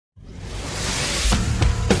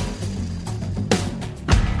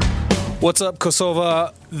What's up,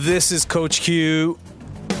 Kosova? This is Coach Q.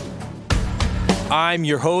 I'm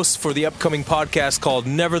your host for the upcoming podcast called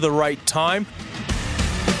Never the Right Time.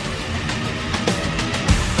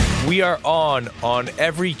 We are on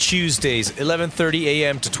every Tuesdays, 11:30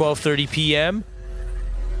 a.m. to 12:30 p.m.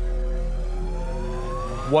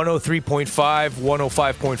 103.5,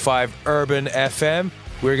 105.5 Urban FM.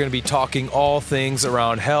 We're going to be talking all things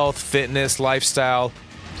around health, fitness, lifestyle.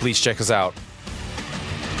 Please check us out.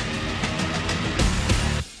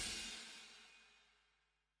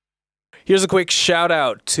 Here's a quick shout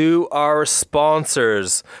out to our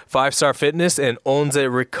sponsors, 5-Star Fitness and Onze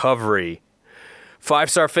Recovery.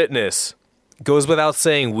 5-Star Fitness, goes without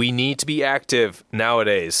saying, we need to be active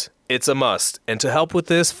nowadays. It's a must. And to help with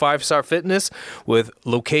this, 5-Star Fitness, with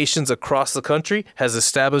locations across the country, has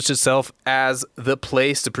established itself as the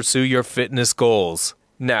place to pursue your fitness goals.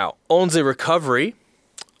 Now, Onze Recovery,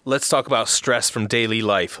 let's talk about stress from daily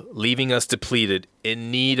life, leaving us depleted,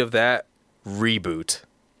 in need of that reboot.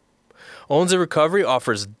 Onze Recovery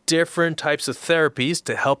offers different types of therapies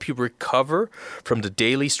to help you recover from the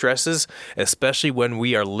daily stresses, especially when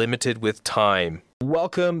we are limited with time.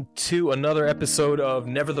 Welcome to another episode of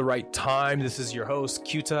Never the Right Time. This is your host,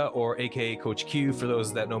 Kyuta, or aka Coach Q, for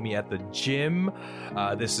those that know me at the gym.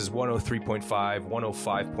 This is 103.5,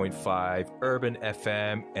 105.5 Urban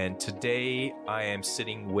FM, and today I am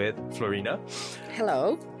sitting with Florina.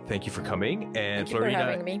 Hello. Thank you for coming. And Thank you Florina,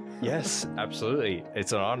 for having me. Yes, absolutely.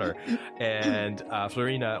 It's an honor. And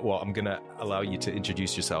Florina, well, I'm going to allow you to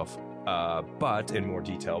introduce yourself, but in more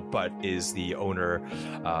detail, but is the owner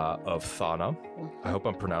of Thana. I hope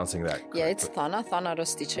I'm pronouncing that correctly. Yeah, it's Thana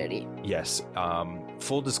Rosticeri. Yes.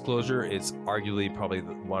 Full disclosure, it's arguably probably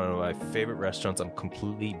one of my favorite restaurants. I'm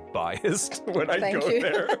completely biased when I go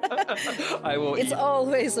there. I will It's eat.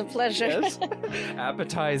 Always a pleasure. Yes.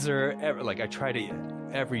 Appetizer, I try to eat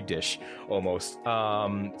every dish almost.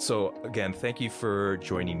 So again, thank you for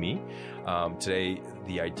joining me. Today,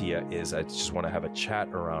 the idea is I just want to have a chat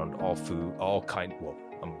around all food,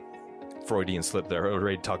 Freudian slip there,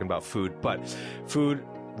 already talking about food, but food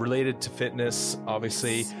related to fitness,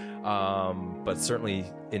 obviously. But certainly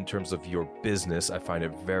in terms of your business, I find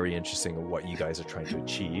it very interesting what you guys are trying to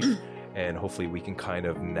achieve. And hopefully we can kind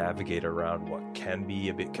of navigate around what can be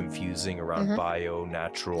a bit confusing around bio,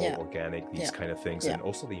 natural, organic, these kind of things. And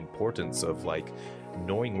also the importance of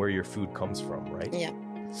knowing where your food comes from, right? Yeah.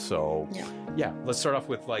 So let's start off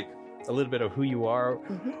with a little bit of who you are,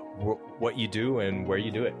 what you do, and where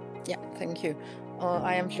you do it. Yeah, thank you.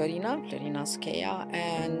 I am Florina Skeja,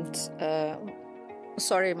 and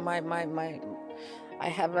sorry, I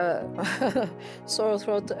have a sore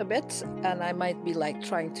throat a bit, and I might be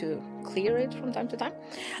trying to clear it from time to time.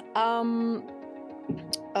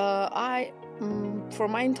 For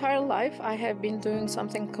my entire life, I have been doing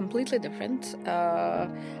something completely different.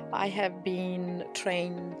 I have been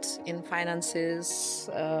trained in finances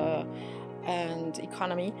and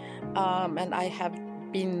economy, and I have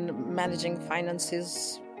been managing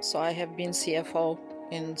finances. So I have been CFO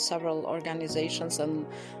in several organizations, and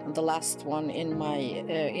the last one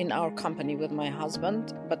in our company with my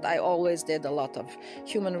husband. But I always did a lot of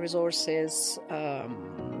human resources,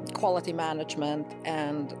 quality management,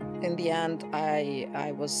 and in the end,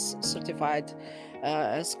 I was certified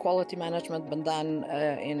as quality management, but then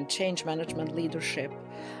in change management leadership.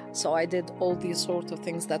 So I did all these sorts of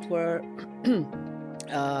things that were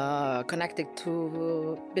connected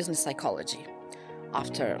to business psychology.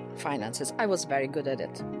 After finances, I was very good at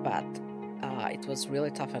it, but it was really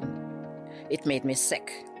tough and it made me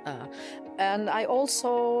sick. And I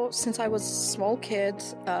also, since I was a small kid,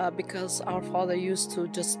 because our father used to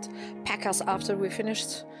just pack us after we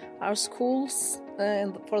finished our schools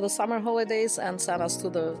for the summer holidays and send us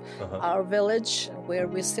to our village where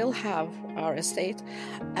we still have our estate.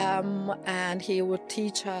 And he would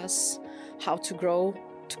teach us how to grow,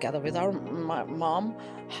 together with our mom,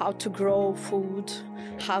 how to grow food,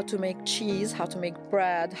 how to make cheese, how to make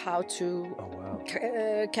bread, how to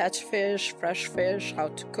catch fish, fresh fish, how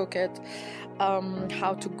to cook it,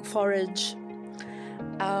 how to forage.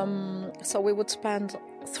 So we would spend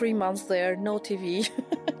 3 months there, no TV,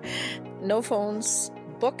 no phones,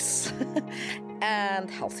 books, and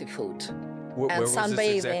healthy food. Where sunbathing. Was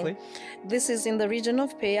this exactly? This is in the region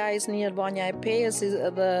of Peja. It's near Banja Peja.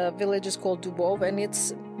 The village is called Dubov, and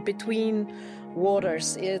it's between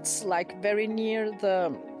waters. It's very near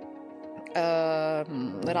the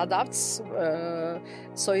Radavc.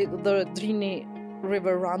 So the Drini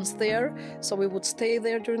river runs there, so we would stay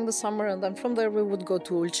there during the summer, and then from there we would go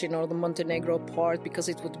to Ulcin or the Montenegro part because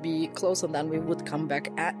it would be close, and then we would come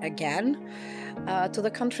back again to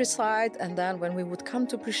the countryside. And then when we would come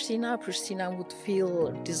to Pristina would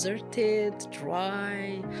feel deserted,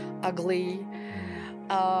 dry, ugly,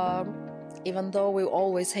 even though we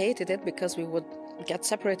always hated it because we would get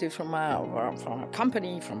separated from our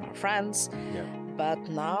company, from our friends. Yeah. But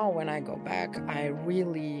now when I go back, I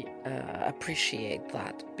really appreciate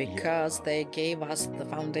that because they gave us the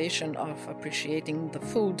foundation of appreciating the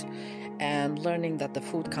food and learning that the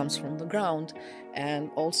food comes from the ground,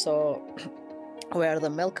 and also where the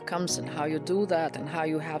milk comes and how you do that and how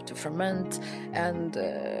you have to ferment and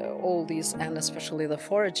all these, and especially the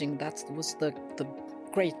foraging. That was the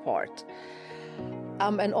great part.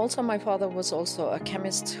 And also my father was also a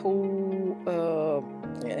chemist who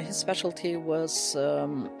his specialty was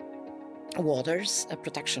waters,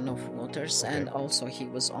 protection of waters, and also he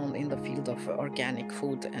was in the field of organic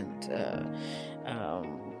food and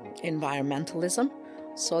environmentalism.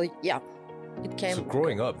 So yeah, it came. So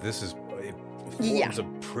growing up, it forms a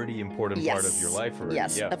pretty important part of your life already.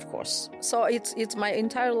 Yes, of course. So it's my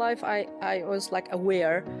entire life. I was like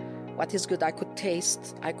aware what is good. I could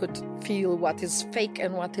taste, I could feel what is fake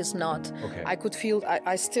and what is not. Okay. I could feel,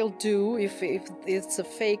 I still do, if it's a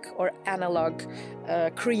fake or analog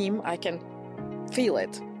cream, I can feel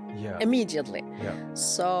it immediately. Yeah.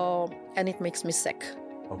 So, and it makes me sick.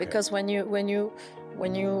 Because when you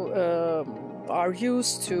are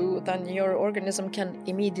used to, then your organism can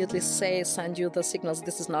immediately send you the signals,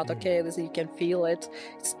 this is not okay, you can feel it,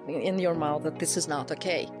 it's in your mouth that this is not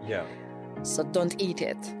okay. Yeah. So don't eat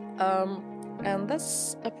it. And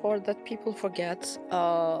that's a part that people forget,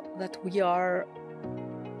 that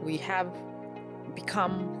we have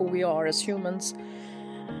become who we are as humans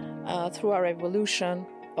through our evolution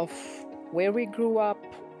of where we grew up,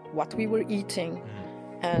 what we were eating.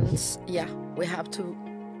 And we have to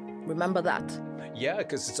remember that. Yeah,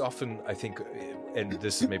 because it's often, I think, and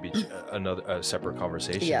this is maybe a separate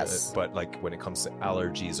conversation, but like when it comes to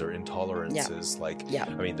allergies or intolerances,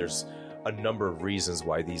 I mean, there's a number of reasons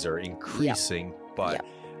why these are increasing, but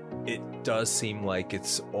it does seem like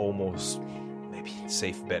it's almost, maybe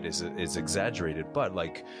safe bet is exaggerated, but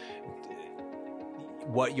like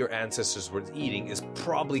what your ancestors were eating is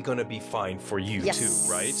probably going to be fine for you too,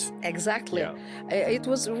 right? Exactly. It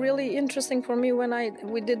was really interesting for me when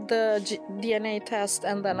we did the DNA test,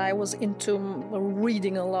 and then I was into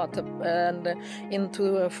reading a lot and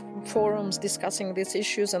into forums discussing these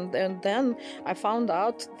issues, and then I found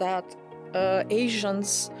out that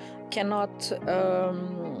Asians cannot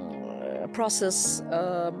process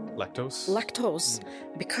lactose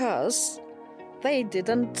because they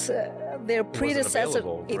didn't, their predecessor,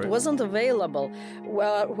 wasn't available.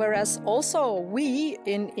 Whereas also we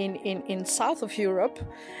in south of Europe,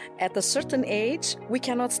 at a certain age, we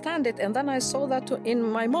cannot stand it. And then I saw that in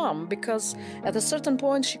my mom, because at a certain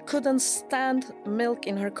point she couldn't stand milk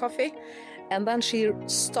in her coffee, and then she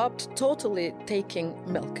stopped totally taking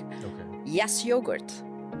milk. Yes, yogurt,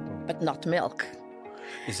 but not milk.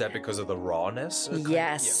 Is that because of the rawness?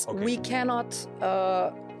 Yes, we cannot.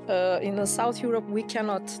 In the South Europe, we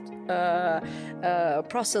cannot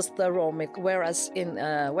process the raw milk, whereas in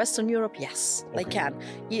Western Europe, yes, they can.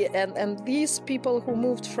 And these people who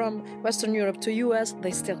moved from Western Europe to US,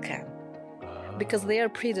 they still can, because they are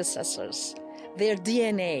predecessors. Their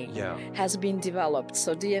DNA has been developed.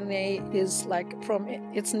 So DNA is like from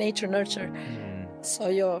its nature nurture. So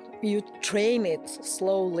you train it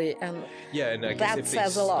slowly, and and I guess if they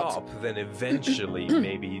stop, then eventually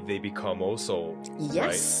maybe they become also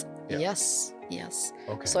right? Yes.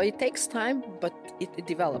 Okay. So it takes time, but it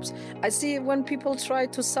develops. I see when people try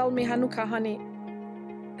to sell me Hanukkah honey,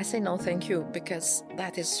 I say no, thank you, because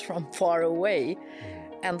that is from far away,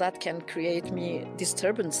 and that can create me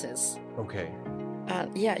disturbances. Okay.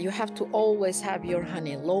 And you have to always have your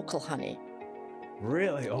honey, local honey.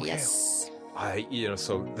 Really? Okay. Yes.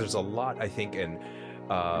 So there's a lot, I think, and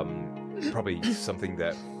probably something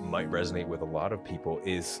that might resonate with a lot of people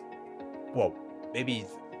is, well, maybe,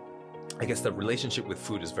 I guess the relationship with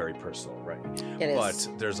food is very personal, right? It is.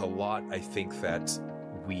 But there's a lot, I think, that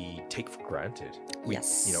we take for granted.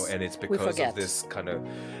 And it's because of this kind of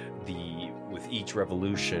with each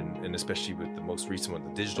revolution, and especially with the most recent one,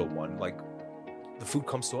 the digital one, like, the food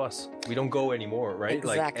comes to us. We don't go anymore, right?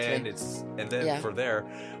 Exactly. And then for there,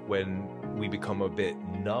 when we become a bit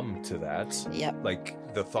numb to that, like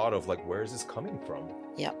the thought of like, where is this coming from?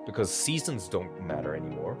 Because seasons don't matter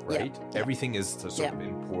anymore, right? Everything is sort of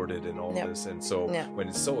imported and all this, and so when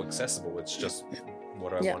it's so accessible, it's just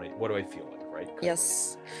what do I want? What do I feel like, right?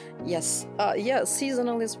 Yes.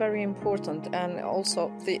 Seasonal is very important, and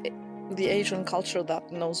also the Asian culture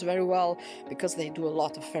that knows very well, because they do a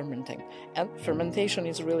lot of fermenting, and fermentation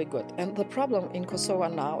is really good. And the problem in Kosovo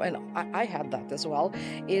now, and I had that as well,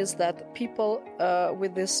 is that people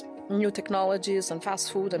with this new technologies and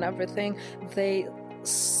fast food and everything, they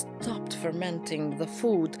stopped fermenting the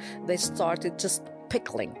food. They started just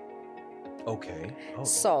pickling. Okay. Oh.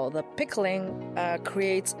 So the pickling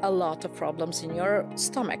creates a lot of problems in your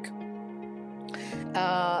stomach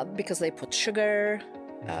because they put sugar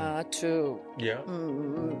to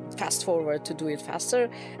fast forward, to do it faster,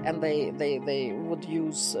 and they would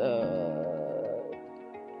use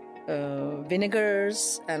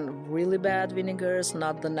vinegars, and really bad vinegars,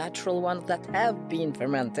 not the natural ones that have been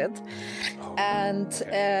fermented. And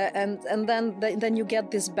then you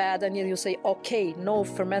get this bad, and you say, okay, no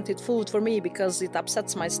fermented food for me because it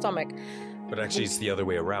upsets my stomach. But actually, it's the other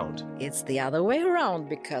way around. It's the other way around,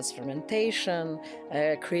 because fermentation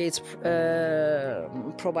creates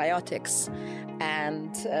probiotics,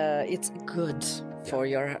 and it's good for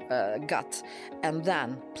your gut. And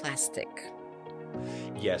then plastic.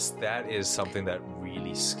 Yes, that is something that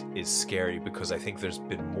really is scary, because I think there's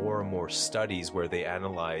been more and more studies where they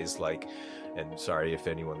analyze, like, and sorry if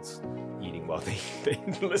anyone's eating while they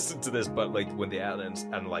listen to this, but like when they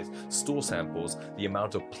analyze stool samples, the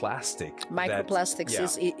amount of plastic, microplastics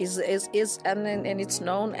is and it's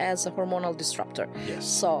known as a hormonal disruptor. Yes.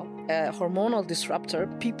 So hormonal disruptor,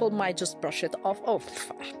 people might just brush it off. Oh,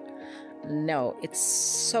 no, it's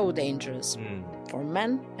so dangerous for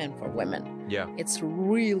men and for women. Yeah. It's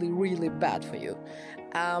really, really bad for you,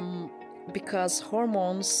 because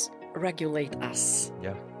hormones regulate us.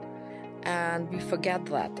 Yeah. And we forget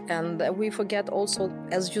that. And we forget also,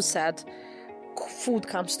 as you said, food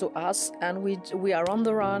comes to us, and we are on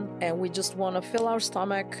the run, and we just want to fill our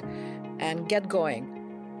stomach and get going.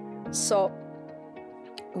 So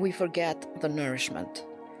we forget the nourishment.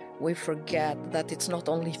 We forget that it's not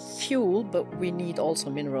only fuel, but we need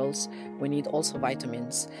also minerals. We need also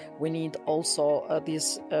vitamins. We need also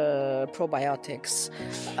these probiotics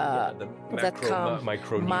that come,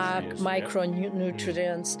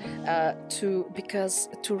 micronutrients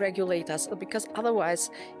to regulate us. Because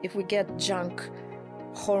otherwise, if we get junk,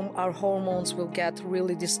 our hormones will get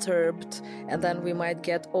really disturbed, and then we might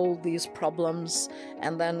get all these problems,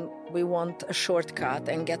 and then we want a shortcut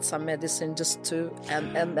and get some medicine just to,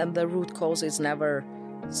 and the root cause is never.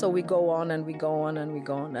 So we go on and we go on and we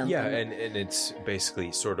go on. And it's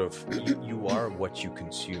basically sort of you are what you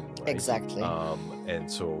consume, right? Exactly.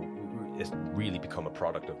 And so it's really become a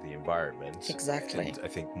product of the environment. Exactly. And I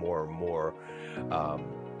think more and more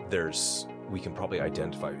we can probably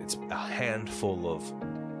identify it's a handful of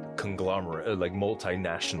conglomerate, like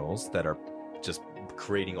multinationals, that are just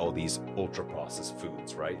creating all these ultra processed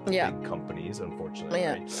foods, right? Yeah. Big companies, unfortunately.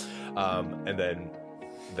 Yeah. Right? And then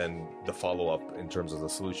the follow up in terms of the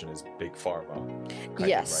solution is big pharma.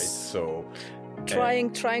 Yes. Right. So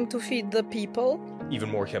trying to feed the people even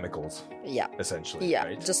more chemicals. Yeah. Essentially. Yeah.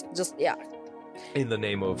 Right? Just yeah. In the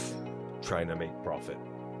name of trying to make profit.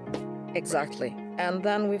 Exactly. And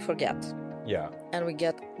then we forget. Yeah. And we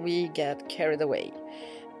get carried away,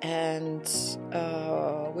 and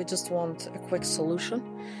we just want a quick solution.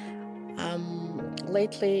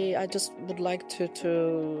 Lately, I just would like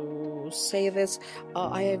to say this.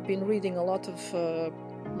 I have been reading a lot of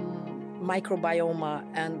microbiome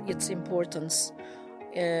and its importance,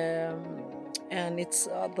 and it's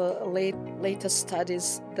the latest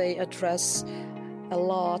studies. They address a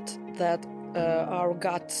lot that our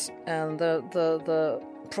gut and the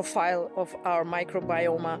profile of our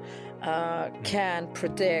microbiome can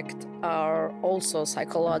predict our also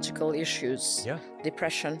psychological issues,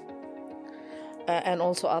 depression, and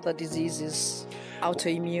also other diseases,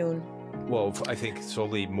 autoimmune. Well, I think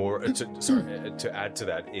solely more to add to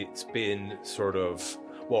that, it's been sort of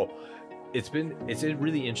it's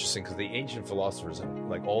really interesting, because the ancient philosophers,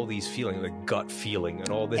 like all these feelings, like gut feeling and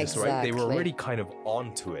all this, exactly. right? They were already kind of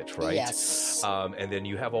onto it, right? Yes. And then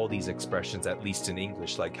you have all these expressions, at least in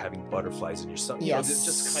English, like having butterflies in your stomach. Yes. You know,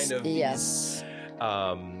 just kind of yes.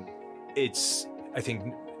 I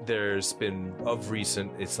think there's been of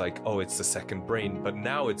recent, it's like, oh, it's the second brain, but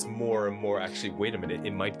now it's more and more actually, wait a minute,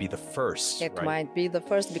 it might be the first. It right? might be the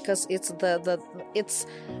first, because it's the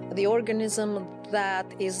organism that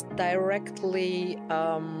is directly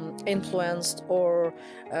influenced or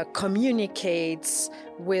communicates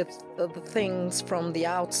with the things from the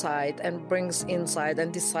outside and brings inside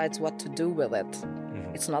and decides what to do with it.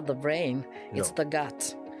 Mm-hmm. It's not the brain, it's the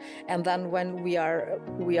gut. And then when we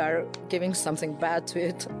are giving something bad to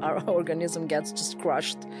it, our organism gets just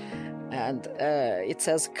crushed, And it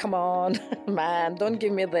says, come on, man, don't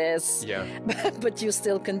give me this. Yeah. But you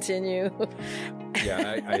still continue.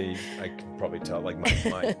 Yeah, I can probably tell. Like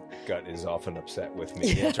my gut is often upset with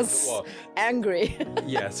me. Yes, angry.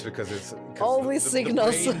 Yes, because it's all these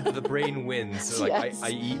signals. The brain wins. So, like yes. I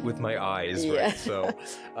eat with my eyes, yeah. right? So,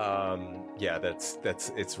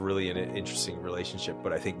 it's really an interesting relationship.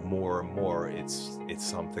 But I think more and more, it's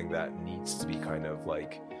something that needs to be kind of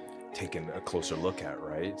like taken a closer look at,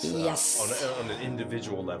 right? Yes. On an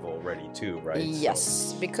individual level already too, right? Yes,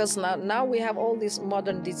 so. Because now we have all these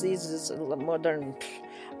modern diseases,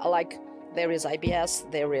 like there is IBS,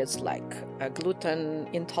 there is like gluten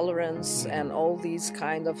intolerance and all these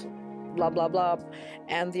kind of blah, blah, blah.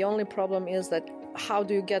 And the only problem is that how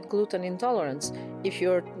do you get gluten intolerance if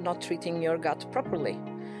you're not treating your gut properly?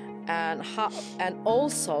 And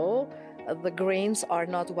also the grains are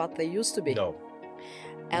not what they used to be. No.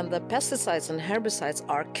 And the pesticides and herbicides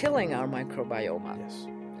are killing our microbiome. Yes.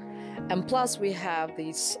 And plus we have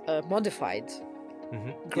these modified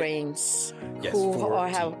grains who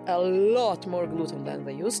have a lot more gluten than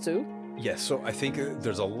they used to. Yes, so I think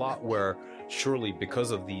there's a lot where surely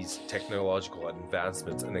because of these technological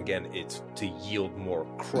advancements, and again, it's to yield more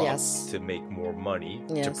crops, to make more money,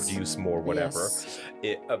 to produce more whatever.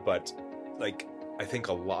 But like, I think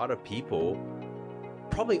a lot of people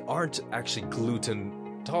probably aren't actually gluten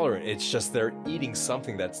tolerant. It's just they're eating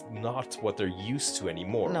something that's not what they're used to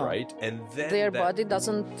anymore, right? And then their body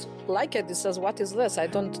doesn't like it. It says, "What is this? I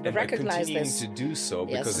don't recognize this." To do so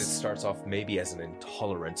because it starts off maybe as an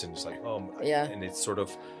intolerance, and it's like, and it's sort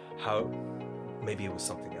of how maybe it was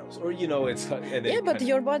something else, or it's but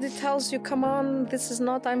your body tells you, "Come on, this is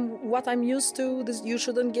not what I'm used to. This you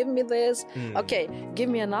shouldn't give me this. Okay, give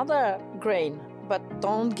me another grain, but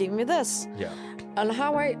don't give me this." Yeah. And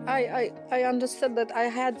how I understood that I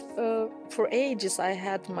had, for ages, I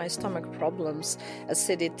had my stomach problems,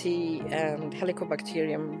 acidity and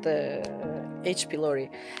Helicobacterium, the H. pylori.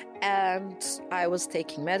 And I was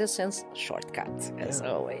taking medicines, shortcut, as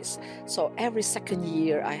always. So every second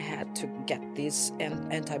year I had to get these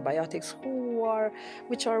antibiotics,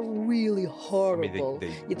 which are really horrible. I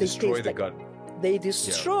mean, they destroy the gut. They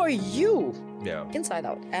destroy you inside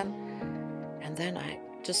out. And then I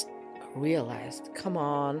just realized, come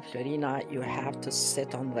on, Florina, you have to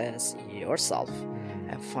sit on this yourself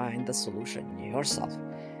and find the solution yourself.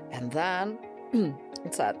 And then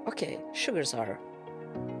it said, okay, sugars are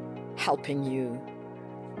helping you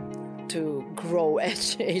to grow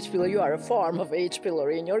H. pylori. You are a form of H.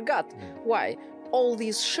 pylori in your gut. Why? All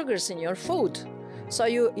these sugars in your food. So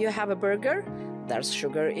you have a burger, there's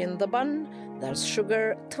sugar in the bun, there's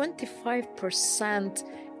sugar 25%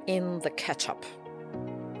 in the ketchup.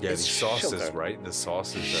 Yeah, the sauces, sugar. Right? The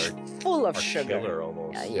sauces are full of sugar. Killer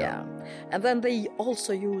almost. Yeah. And then they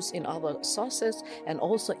also use in other sauces and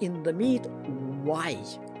also in the meat. Why?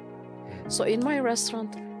 So in my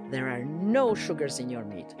restaurant, there are no sugars in your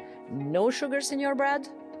meat, no sugars in your bread,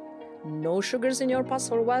 no sugars in your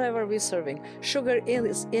pasta or whatever we're serving. Sugar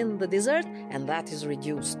is in the dessert, and that is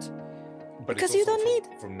reduced. But because you don't need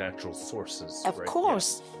from natural sources. Of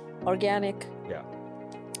course, organic. Yeah.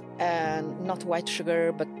 And not white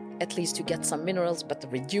sugar, but at least you get some minerals, but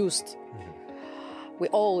reduced. We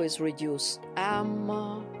always reduce.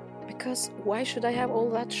 Because why should I have all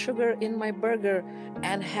that sugar in my burger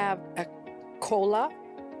and have a cola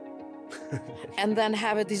and then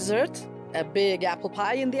have a dessert, a big apple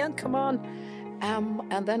pie in the end? Come on.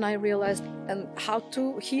 And then I realized, and how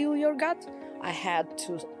to heal your gut? I had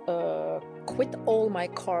to quit all my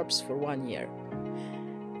carbs for 1 year.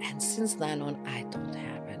 And since then on, I don't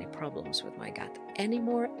have problems with my gut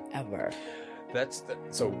anymore, ever.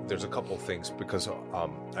 So there's a couple of things, because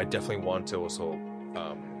I definitely want to also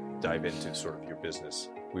dive into sort of your business.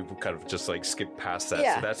 We've kind of just like skipped past that,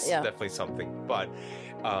 so that's definitely something. But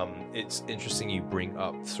it's interesting you bring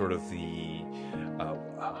up sort of the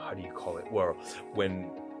how do you call it? Well,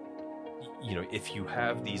 when if you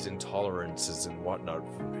have these intolerances and whatnot,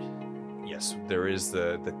 yes, there is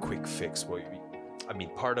the quick fix. I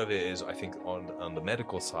mean, part of it is, I think, on the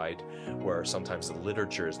medical side, where sometimes the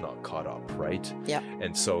literature is not caught up, right? Yeah.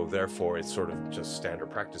 And so, therefore, it's sort of just standard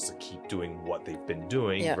practice to keep doing what they've been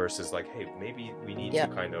doing versus like, hey, maybe we need to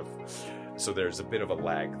kind of... So there's a bit of a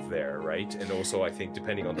lag there, right? And also, I think,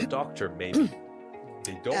 depending on the doctor, maybe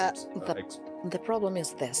they don't... The problem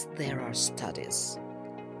is this. There are studies,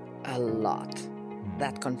 a lot,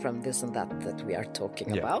 that confirm this and that we are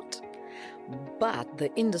talking about. But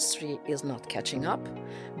the industry is not catching up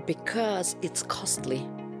because it's costly.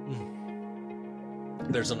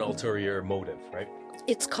 There's an ulterior motive, right?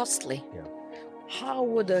 It's costly. Yeah. how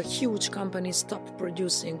would a huge company stop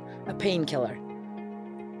producing a painkiller?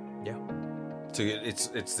 Yeah. So it's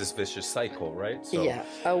this vicious cycle, right? So, Yeah.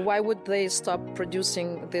 Why would they stop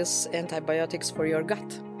producing these antibiotics for your gut?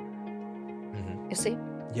 Mm-hmm. You see?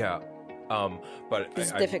 Yeah. But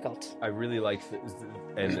it's difficult. I really like,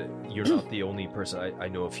 and you're not the only person. I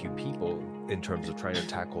know a few people in terms of trying to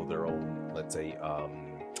tackle their own, let's say,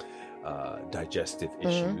 digestive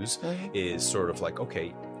issues, is sort of like,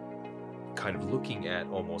 okay, kind of looking at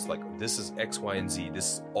almost like, this is X, Y, and Z. This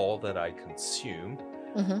is all that I consume.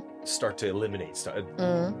 Start to eliminate stuff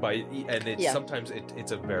sometimes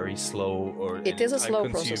it's a very slow or it is a slow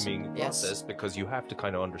consuming process because you have to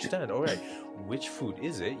kind of understand, all right, which food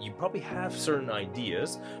is it? You probably have certain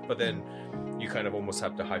ideas, but then you kind of almost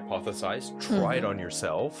have to hypothesize, try it on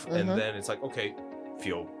yourself, and then it's like, okay,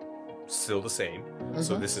 feel still the same,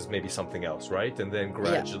 so this is maybe something else, right? And then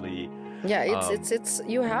gradually it's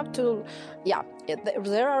you have to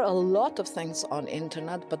there are a lot of things on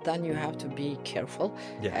internet, but then you have to be careful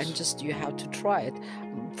and just you have to try it.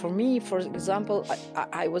 For me, for example,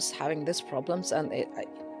 I was having these problems and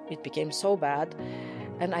it became so bad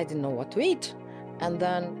and I didn't know what to eat, and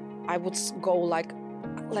then I would go like,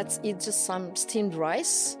 let's eat just some steamed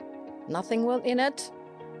rice, nothing in it,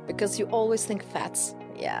 because you always think fats.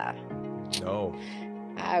 No.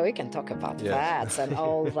 We can talk about fats and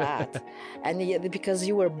all that. And because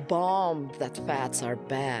you were bombed that fats are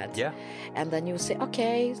bad. Yeah. And then you say,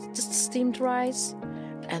 okay, just steamed rice.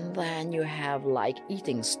 And then you have like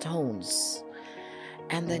eating stones.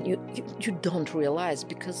 And then you don't realize,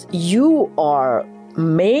 because you are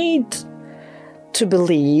made to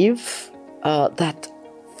believe that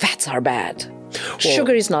fats are bad. Well,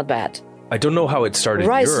 sugar is not bad. I don't know how it started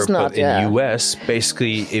Rice in Europe, is not, but in US,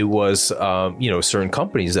 basically it was, certain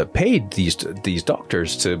companies that paid these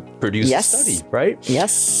doctors to produce a study, right?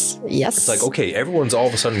 Yes. It's like, okay, everyone's all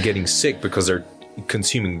of a sudden getting sick because they're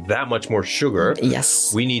consuming that much more sugar.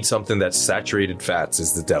 Yes. We need something that's saturated fats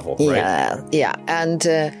is the devil, right? Yeah. And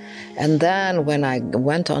then when I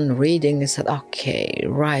went on reading, they said, okay,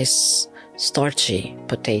 rice, starchy,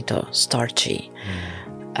 potato, starchy.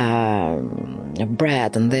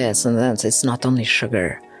 Bread and this and that. It's not only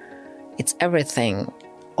sugar, it's everything,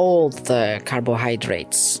 all the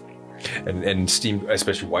carbohydrates. And steamed,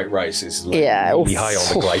 especially white rice, is like really high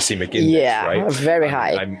on the glycemic index, right? Very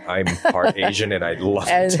high. I'm part Asian and I love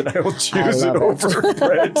it, and I will choose it over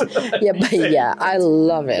bread. I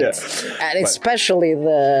love it, and especially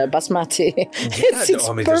the basmati. It's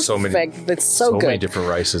perfect. There's so many, it's so good. Many different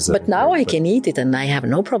rices. But now I can eat it, and I have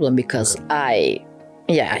no problem because I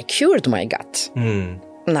cured my gut.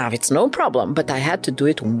 Now it's no problem, but I had to do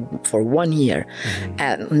it for 1 year,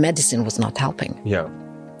 and medicine was not helping. Yeah.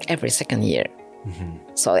 Every second year.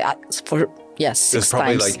 So it's probably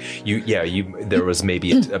times. Like there was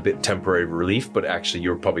maybe a bit temporary relief, but actually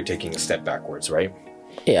you're probably taking a step backwards, right?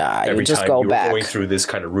 Yeah, every you just time go you're back. going through this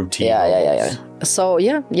kind of routine. Yeah. So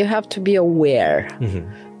you have to be aware.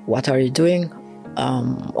 What are you doing?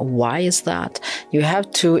 Why is that? You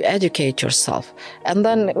have to educate yourself, and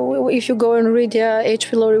then if you go and read, H.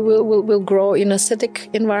 pylori will grow in acidic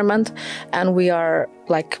environment, and we are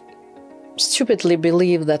like stupidly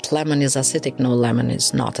believe that lemon is acidic. No, lemon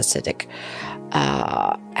is not acidic,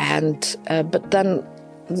 but then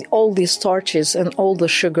all these starches and all the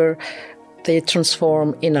sugar, they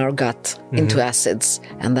transform in our gut into acids,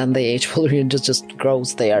 and then the H. pylori just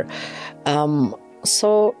grows there.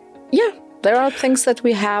 There are things that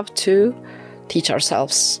we have to teach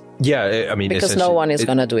ourselves. Yeah, I mean, because no one is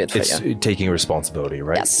going to do it for you. It's taking responsibility,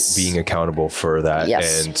 right? Yes. Being accountable for that.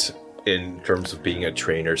 Yes. And in terms of being a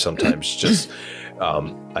trainer, sometimes just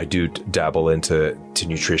I do dabble into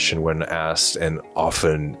nutrition when asked, and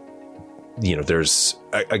often, there's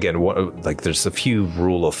there's a few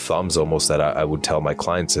rule of thumbs almost that I would tell my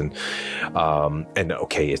clients, and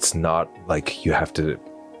okay, it's not like you have to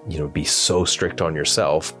be so strict on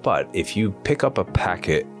yourself, but if you pick up a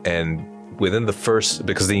packet and within the first,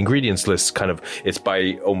 because the ingredients list it's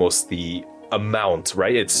by almost the amount,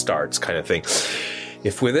 right? It starts kind of thing.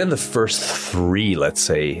 If within the first 3, let's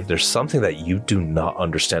say, there's something that you do not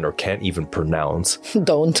understand or can't even pronounce,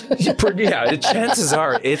 don't. Chances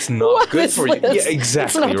are it's not good for you. Yeah,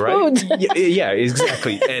 exactly, right? Food. Yeah,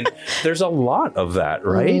 exactly. And there's a lot of that,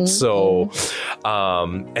 right? So,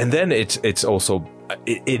 and then it's also,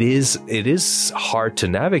 it is hard to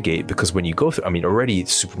navigate, because when you go through, already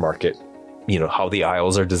supermarket, how the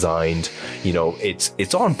aisles are designed,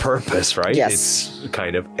 it's on purpose, right? Yes. It's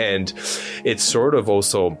kind of, and it's sort of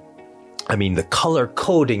also, I mean, the color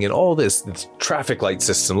coding and all this traffic light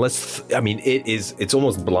system, it's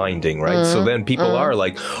almost blinding, right? So then people are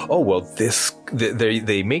like, oh, well,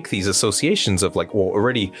 they make these associations of like, well,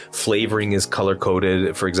 already flavoring is color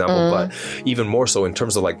coded, for example, but even more so in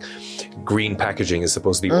terms of like green packaging is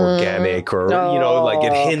supposed to be organic or, like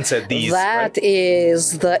it hints at these. That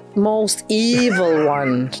is the most evil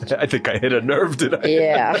one. I think I hit a nerve, did I?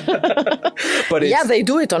 Yeah. But they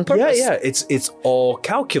do it on purpose. Yeah. It's all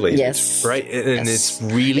calculated. Yes. Right. And it's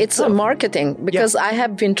really. It's a marketing because I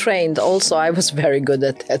have been trained. Also, I was very good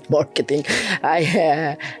at marketing. I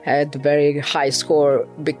had very high score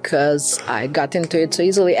because I got into it so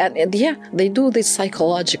easily. And they do this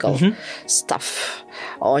psychological stuff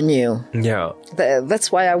on you. Yeah.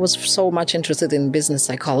 That's why I was so much interested in business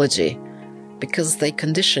psychology. Because they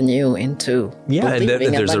condition you into and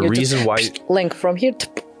then there's a reason why link from here to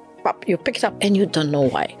pop, you pick it up and you don't know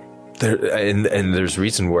why. And there's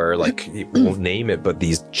reason where like you won't name it, but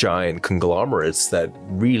these giant conglomerates that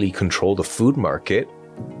really control the food market,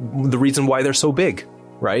 the reason why they're so big,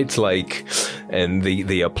 right? Like, and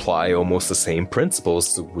they apply almost the same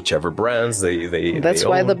principles to whichever brands they That's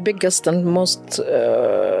why own. the biggest and most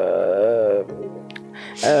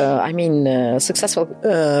successful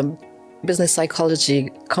business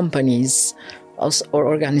psychology companies or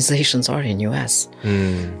organizations are in US.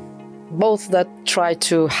 Both that try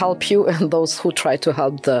to help you and those who try to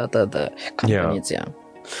help the companies.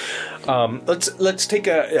 Let's take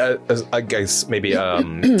a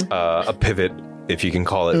pivot, if you can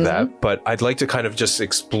call it that. But I'd like to kind of just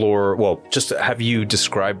explore. Well, just have you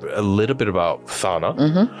describe a little bit about Thana,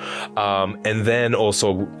 and then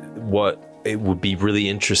also what it would be really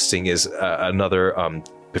interesting is another.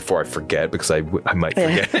 Before I forget, because I might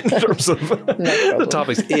forget in terms of the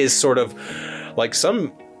topics, is sort of like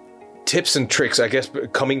some tips and tricks, I guess,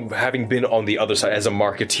 having been on the other side as a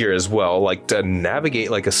marketeer as well, like to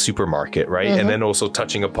navigate like a supermarket, right? And then also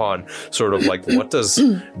touching upon sort of like what does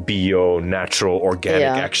bio, natural, organic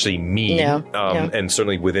actually mean? And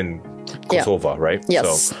certainly within Kosovo, right?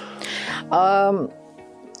 Yes. So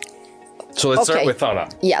let's start with Thana.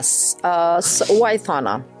 Yes. So why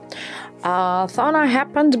Thana? Thana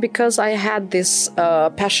happened because I had this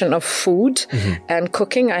passion of food and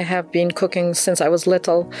cooking. I have been cooking since I was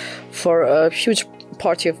little for a huge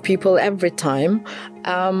party of people every time.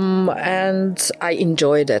 And I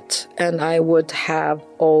enjoyed it. And I would have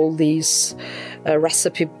all these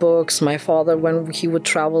recipe books. My father, when he would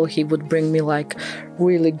travel, he would bring me like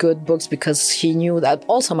really good books because he knew that.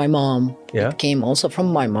 Also my mom. It came also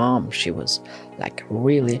from my mom. She was like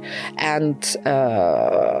really. And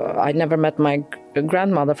I never met my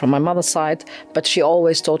grandmother from my mother's side, but she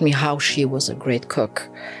always told me how she was a great cook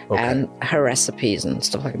and her recipes and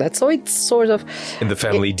stuff like that. So it's sort of in the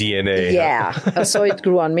family DNA. Yeah. So it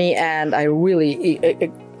grew on me, and I really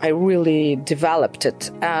developed it.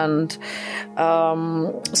 And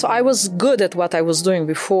so I was good at what I was doing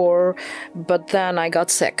before, but then I got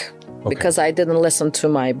sick because I didn't listen to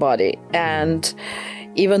my body. And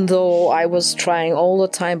even though I was trying all the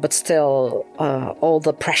time, but still all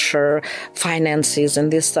the pressure, finances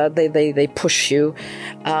and this, they push you.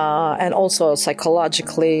 And also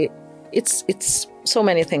psychologically, it's so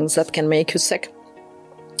many things that can make you sick.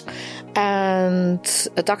 And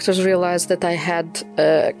the doctors realized that I had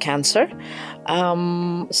cancer.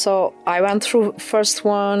 So I went through first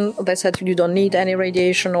one. They said you don't need any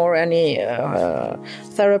radiation or any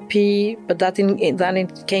therapy. But then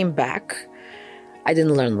it came back. I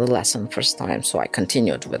didn't learn the lesson first time, so I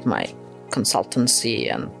continued with my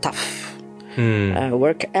consultancy and tough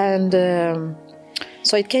work. And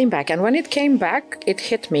so it came back. And when it came back, it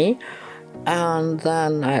hit me. And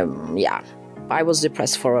then, I was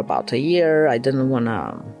depressed for about a year. I didn't want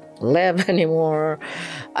to live anymore.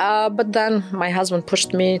 But then my husband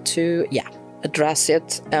pushed me to, address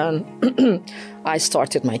it. And I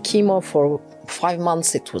started my chemo for 5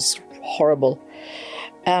 months. It was horrible.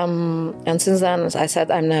 And since then, I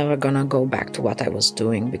said, I'm never going to go back to what I was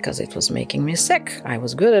doing because it was making me sick. I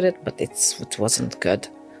was good at it, but it wasn't good.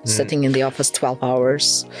 Sitting in the office 12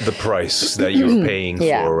 hours. The price that you were paying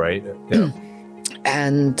for, right? Yeah.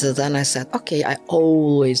 And then I said, okay, I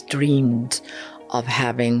always dreamed of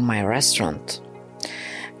having my restaurant.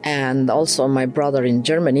 And also my brother in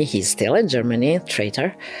Germany, he's still in Germany,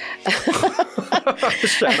 traitor.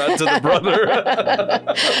 Shout out to the brother.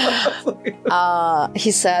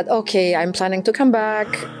 He said, okay, I'm planning to come back.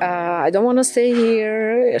 I don't want to stay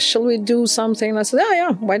here. Shall we do something? I said,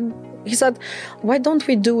 yeah, he said, why don't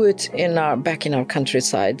we do it back in our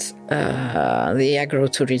countryside, the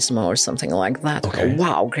agrotourism or something like that. Okay.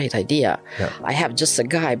 Wow, great idea. Yeah. I have just a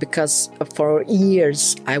guy, because for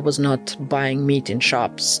years I was not buying meat in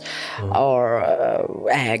shops or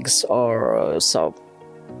eggs or so.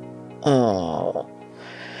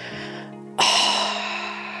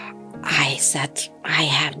 I said, I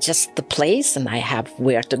have just the place and I have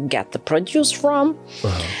where to get the produce from.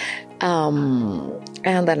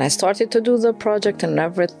 And then I started to do the project and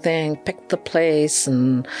everything, picked the place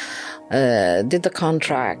and did the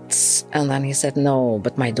contracts. And then he said, no,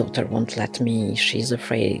 but my daughter won't let me. She's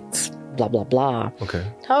afraid, blah, blah, blah.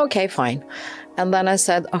 Okay, fine. And then I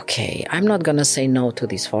said, okay, I'm not going to say no to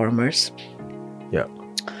these farmers. Yeah.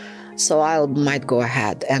 So I might go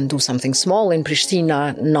ahead and do something small in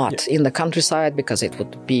Pristina, not in the countryside, because it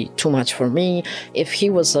would be too much for me. If he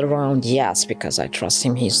was around, yes, because I trust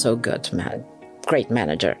him. He's so good, man. Great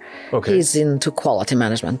manager. Okay. He's into quality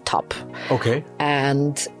management, top. Okay.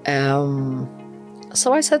 And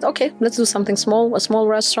so I said, okay, let's do something small, a small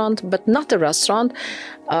restaurant, but not a restaurant.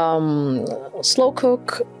 Slow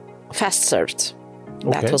cook, fast served.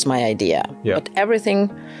 That was my idea. Yeah. But everything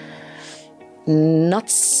not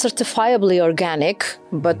certifiably organic,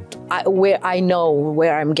 but where I know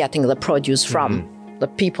where I'm getting the produce from, the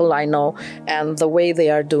people I know, and the way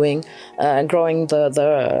they are doing, growing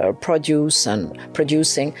the produce and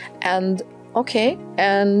producing. And okay,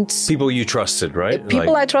 and people you trusted, right?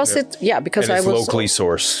 People I trusted, because and I it's was locally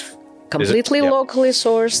sourced. Completely locally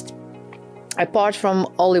sourced. Apart from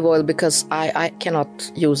olive oil, because I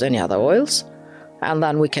cannot use any other oils, and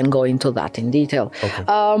then we can go into that in detail. Okay.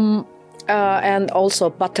 And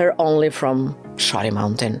also butter only from Shari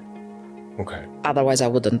Mountain. Okay. Otherwise I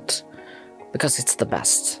wouldn't, because it's the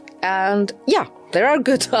best. And there are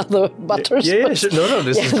good other butters. Yeah, sure. No,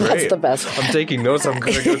 this is great. That's the best. I'm taking notes. I'm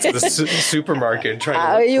going to go to the supermarket and try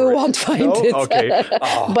to look you for won't find it. Okay.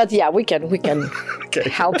 Oh. But we can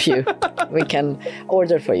help you. We can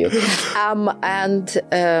order for you.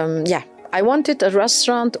 I wanted a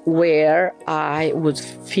restaurant where I would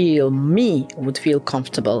feel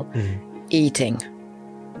comfortable eating,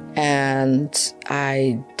 and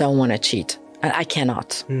I don't want to cheat, and I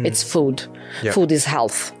cannot. It's food. Food is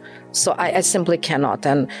health, so I simply cannot.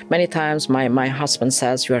 And many times my husband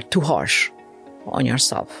says, you are too harsh on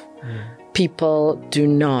yourself. People do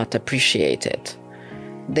not appreciate it.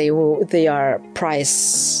 They are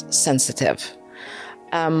price sensitive,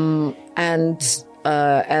 and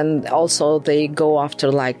also they go after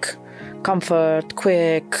like comfort,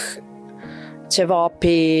 quick,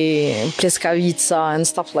 cevapi, pleskavica and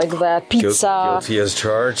stuff like that. Pizza. Guilty as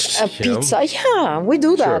charged. Pizza. Yeah, we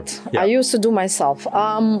do that. Sure. Yeah. I used to do myself.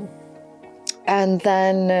 And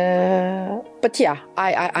then, but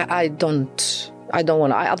I don't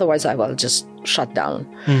want to. Otherwise, I will just shut down.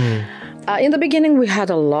 In the beginning, we had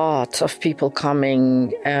a lot of people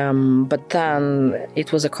coming, but then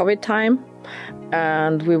it was a COVID time,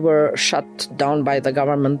 and we were shut down by the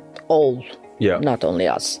government. Not only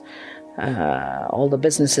us. All the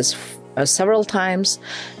businesses several times,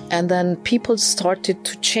 and then people started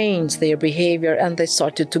to change their behavior, and they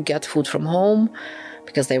started to get food from home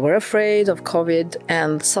because they were afraid of COVID,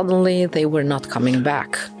 and suddenly they were not coming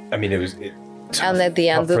back. I mean, it was tough, and at the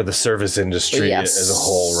end for the service industry as a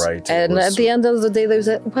whole, right? And at the end of the day, they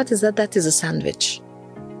said, "What is that? That is a sandwich."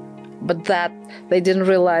 But that they didn't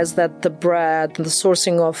realize that the bread and the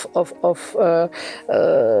sourcing of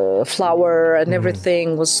flour and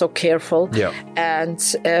everything was so careful. Yeah. And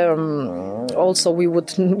also we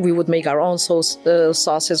would make our own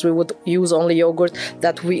sauces. We would use only yogurt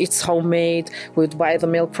it's homemade. We would buy the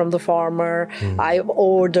milk from the farmer. I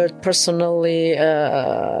ordered personally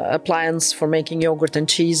appliance for making yogurt and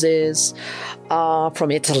cheeses from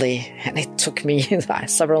Italy, and it took me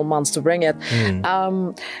several months to bring it.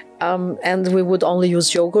 And we would only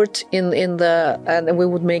use yogurt and we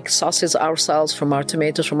would make sauces ourselves from our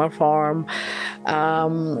tomatoes from our farm.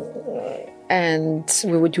 And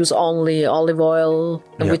we would use only olive oil,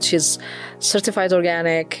 which is certified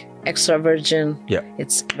organic, extra virgin. Yeah.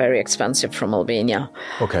 It's very expensive from Albania.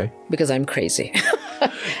 Okay. Because I'm crazy.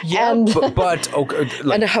 but okay,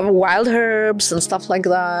 and I have wild herbs and stuff like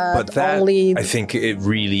that. But that, I think it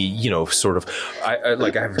really, sort of, I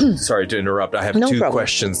have, sorry to interrupt. I have two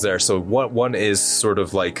questions there. So one is sort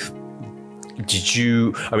of like,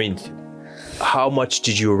 how much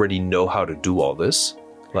did you already know how to do all this?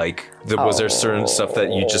 Like, was there certain stuff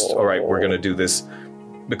that you just, all right, we're going to do this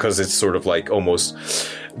because it's sort of like almost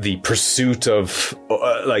the pursuit of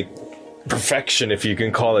perfection, if you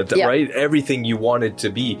can call it that, right? Everything you wanted to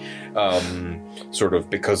be, sort of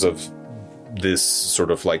because of this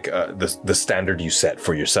sort of like the standard you set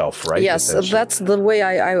for yourself, right? Yes, that's the way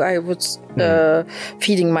I was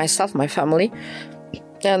feeding myself, my family.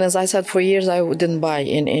 And as I said, for years I didn't buy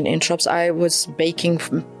in shops. I was baking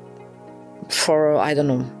for, I don't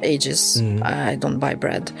know, ages. I don't buy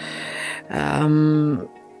bread.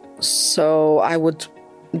 So I would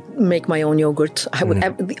make my own yogurt. I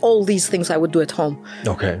would all these things I would do at home.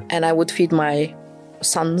 Okay. And I would feed my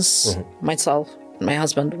sons, myself, my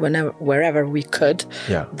husband, wherever we could,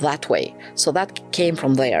 that way. So that came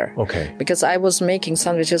from there. Okay. Because I was making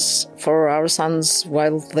sandwiches for our sons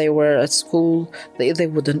while they were at school. They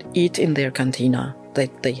wouldn't eat in their cantina.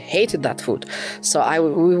 They hated that food. So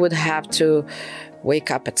we would have to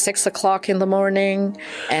wake up at 6 o'clock in the morning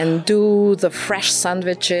and do the fresh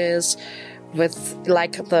sandwiches with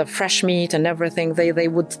like the fresh meat and everything. They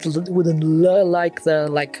wouldn't like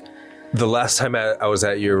The last time I was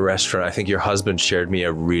at your restaurant, I think your husband shared me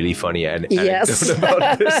a really funny anecdote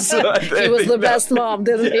about this. So he was the best mom,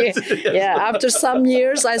 didn't he? Yes. Yeah. After some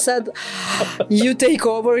years, I said, "You take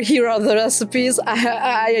over. Here are the recipes.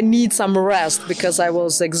 I need some rest because I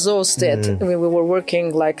was exhausted. I mean, we were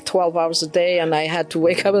working like 12 hours a day, and I had to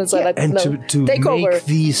wake up and say, and no, to take make over."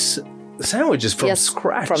 these sandwiches from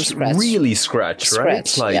scratch, really scratch,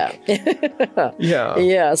 right? Like,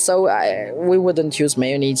 yeah. So we wouldn't use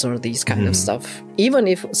mayonnaise or these kind of stuff, even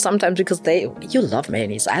if sometimes, because you love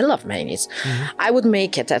mayonnaise, I love mayonnaise. I would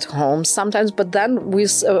make it at home sometimes, but then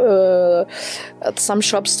some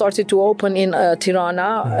shops started to open in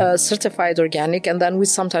Tirana, certified organic, and then we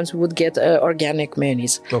sometimes would get organic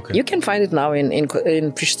mayonnaise. Okay. You can find it now in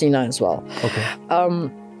Pristina as well. Okay.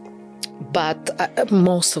 But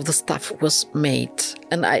most of the stuff was made.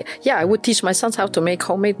 And I would teach my sons how to make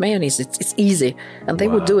homemade mayonnaise. It's easy. And they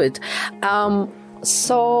would do it.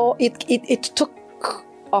 So it took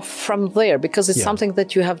off from there because it's something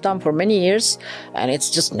that you have done for many years and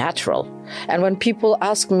it's just natural. And when people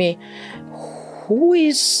ask me, who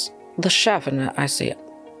is the chef? And I say,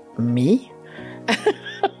 me?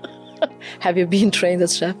 Have you been trained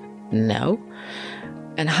as chef? No.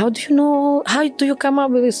 And how do you know? How do you come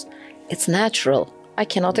up with this? It's natural. I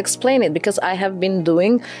cannot explain it because I have been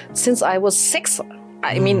doing since I was 6.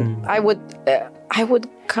 I mean, I would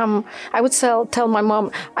tell my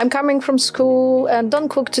mom, I'm coming from school and don't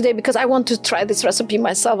cook today because I want to try this recipe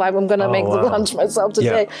myself. I'm going to make the lunch myself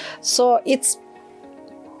today. Yeah. So it's,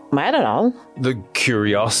 I don't know. The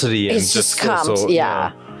curiosity and just comes. Also,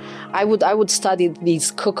 I would study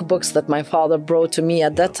these cookbooks that my father brought to me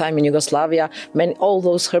at that time in Yugoslavia. All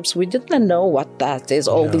those herbs, we didn't know what that is,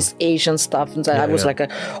 all this Asian stuff. And I was like,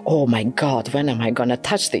 oh my God, when am I going to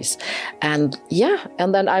touch this? And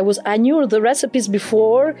and then I knew the recipes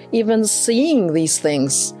before even seeing these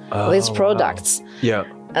things, these products. Wow. Yeah.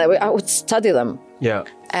 I would study them. Yeah.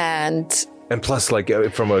 And plus, like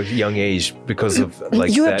from a young age, because of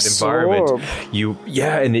like that environment,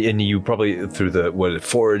 and you probably through the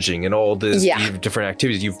foraging and all this different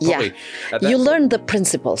activities, you've probably you learn the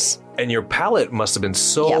principles. And your palate must have been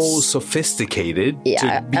so sophisticated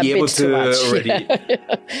to be able to already,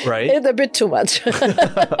 right? It's a bit too much.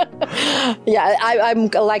 I'm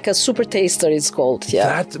like a super taster. It's called.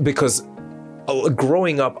 Yeah, that because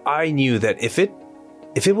growing up, I knew that if it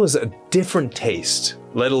was a different taste,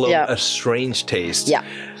 let alone a strange taste,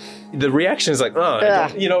 the reaction is like,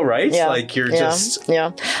 right? Yeah. Like you're just...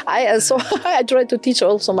 Yeah. So I try to teach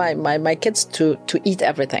also my kids to eat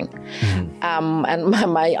everything. Mm-hmm. And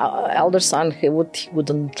my elder son, he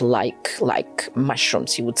wouldn't like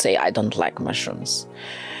mushrooms. He would say, I don't like mushrooms.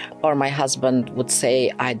 Or my husband would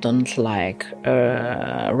say, I don't like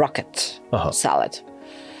rocket salad.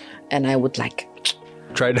 And I would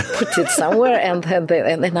try to put it somewhere, and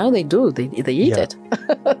now they do. They eat it.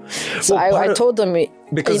 So I told them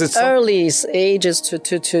because it's early ages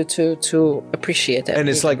to appreciate it. And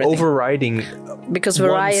it's like overriding because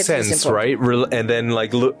variety one sense, is important. Right? And then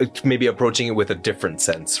maybe approaching it with a different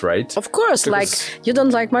sense, right? Of course, because you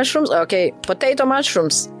don't like mushrooms. Okay, potato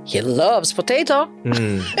mushrooms. He loves potato.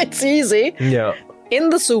 It's easy. Yeah. In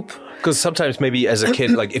the soup. Because sometimes maybe as a kid,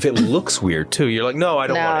 like if it looks weird too, you're like, no, I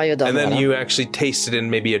don't want it. You don't and then you actually taste it in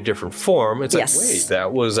maybe a different form. It's like, wait,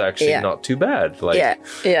 that was actually not too bad. Like,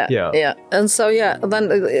 yeah. And so,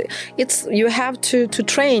 then you have to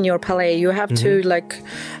train your palate. You have to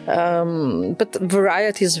but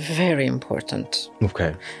variety is very important.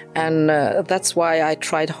 Okay. And that's why I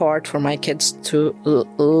tried hard for my kids to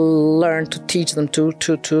learn, to teach them, to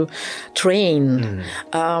train,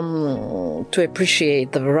 to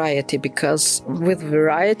appreciate the variety, because with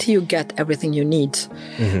variety you get everything you need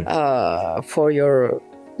for your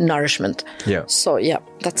nourishment. Yeah. So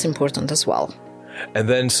that's important as well. And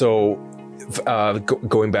then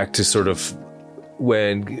going back to sort of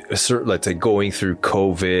when, let's say, going through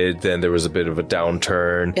COVID, then there was a bit of a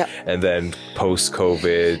downturn, and then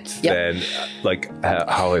post-COVID, then like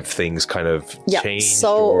how have things kind of changed?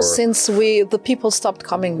 So since the people stopped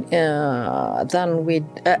coming, then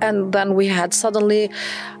we had suddenly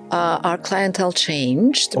our clientele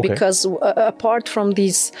changed because apart from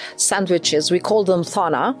these sandwiches, we called them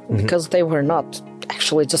thana because they were not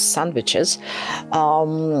actually just sandwiches.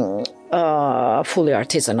 Fully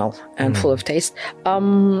artisanal and full of taste.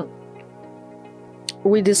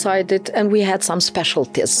 We decided, and we had some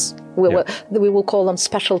specialties. We will call them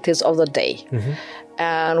specialties of the day.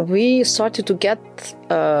 And we started to get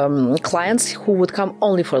clients who would come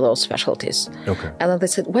only for those specialties. And then they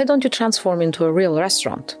said, why don't you transform into a real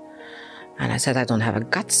restaurant? And I said, I don't have a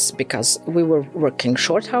guts, because we were working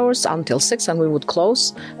short hours until 6 and we would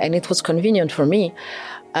close, and it was convenient for me.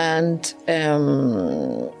 And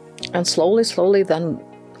slowly then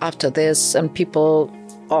after this, and people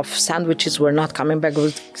of sandwiches were not coming back,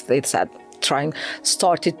 they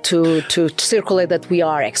started to circulate that we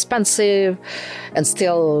are expensive, and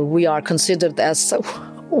still we are considered as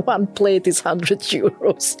one plate is 100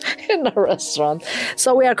 euros in a restaurant.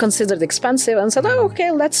 So we are considered expensive, and said,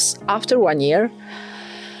 after 1 year,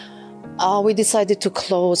 we decided to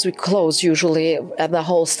close. We close usually, and the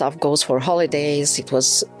whole staff goes for holidays. It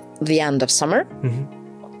was the end of summer.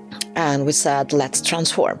 And we said, let's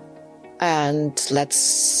transform and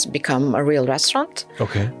let's become a real restaurant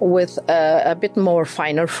with a bit more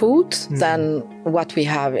finer food than what we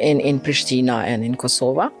have in Pristina and in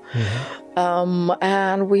Kosovo.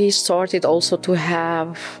 And we started also to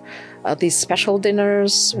have these special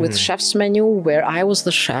dinners with chef's menu, where I was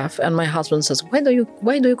the chef, and my husband says, why do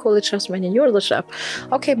you call it chef's menu? You're the chef.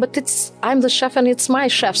 Okay, but I'm the chef and it's my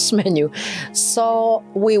chef's menu. So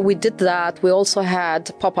we did that. We also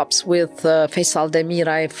had pop-ups with Faisal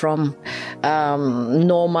Demiray from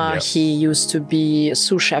Noma. He used to be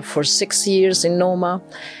sous chef for 6 years in Noma.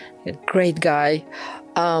 A great guy.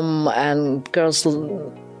 And girls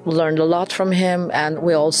learned a lot from him, and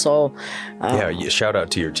we also shout out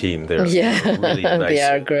to your team. They're really nice. They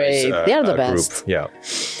are great. They are the best. Group.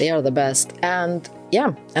 They are the best. And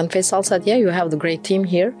Faisal said, you have the great team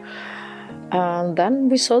here. And then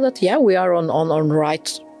we saw that we are on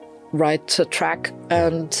right track,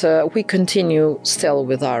 and we continue still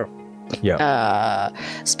with our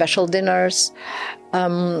special dinners.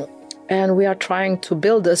 And we are trying to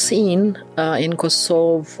build a scene in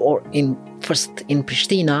Kosovo, or first in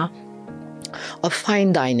Pristina, of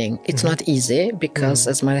fine dining. It's not easy because,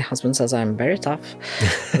 as my husband says, I'm very tough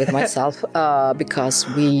with myself because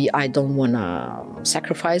I don't want to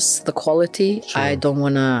sacrifice the quality. I don't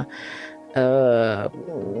want to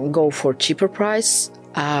go for cheaper price.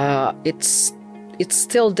 It's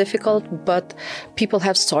still difficult, but people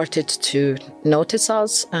have started to notice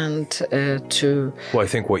us and to... Well, I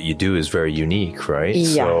think what you do is very unique, right?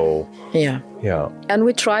 And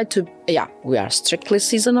we try to... we are strictly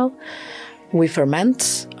seasonal. We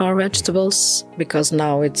ferment our vegetables because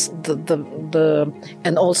now it's the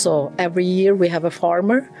and also every year we have a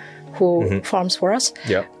farmer who farms for us.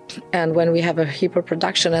 And when we have a hyper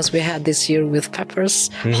production, as we had this year with peppers,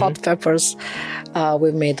 hot peppers,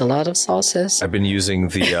 we've made a lot of sauces. I've been using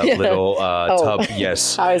the little tub,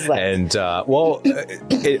 How is that? And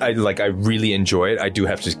I really enjoy it. I do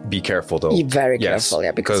have to be careful though. Be very careful,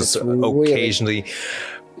 because occasionally,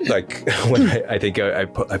 like when I think I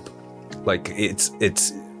put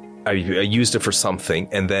I used it for something,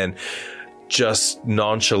 and then just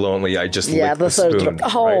nonchalantly I just licked the spoon. My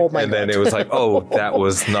God. And then it was like, that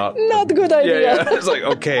was not a good idea. It's like,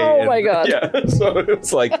 okay. My God. So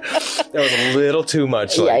it's like that was a little too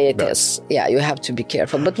much. It is. You have to be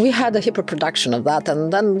careful. But we had a hyper production of that,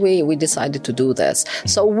 and then we decided to do this.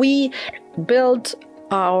 So we built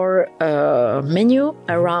our menu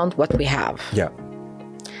around what we have.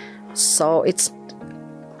 So it's...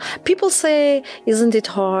 People say, isn't it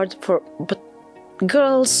hard but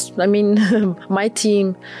girls, I mean, my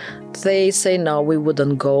team, they say, no, we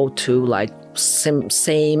wouldn't go to like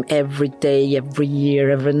same every day, every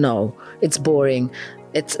year, no, it's boring.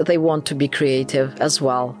 They want to be creative as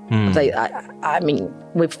well. I mean,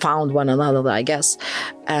 we found one another, I guess.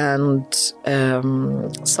 And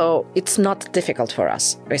so it's not difficult for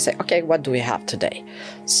us. We say, okay, what do we have today?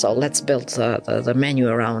 So let's build the menu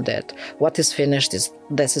around it. What is finished?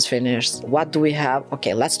 This is finished. What do we have?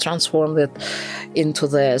 Okay, let's transform it into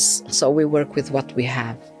this. So we work with what we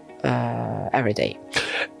have every day.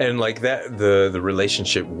 And like that, the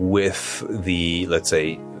relationship with the, let's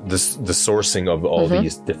say, the sourcing of all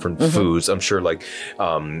these different foods. I'm sure, like,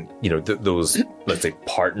 those, let's say,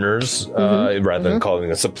 partners, rather than calling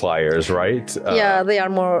them suppliers, right? They are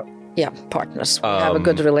more. Yeah, partners. We have a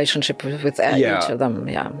good relationship with each of them.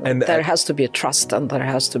 Yeah, and there has to be a trust, and there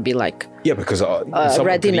has to be like because someone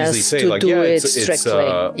readiness could easily say, to like, do it it's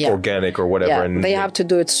strictly, organic or whatever. Yeah, and they have to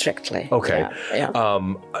do it strictly. Okay.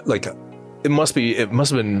 Like, it must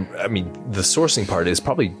have been. I mean, the sourcing part is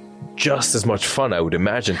probably just as much fun, I would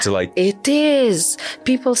imagine, to like. It is.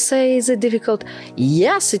 People say, is it difficult?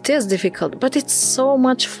 Yes, it is difficult, but it's so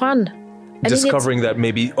much fun. Discovering that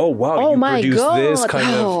maybe, you produced this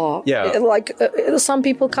kind of. Yeah. Like some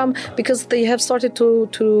people come because they have started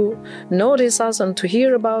to notice us and to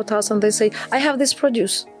hear about us, and they say, I have this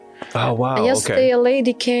produce. Oh, wow. And yesterday a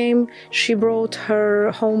lady came, she brought her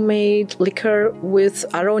homemade liquor with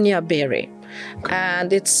aronia berry. Okay.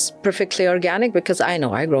 And it's perfectly organic because I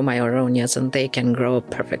know I grow my aronias and they can grow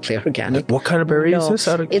perfectly organic. What kind of berry is this?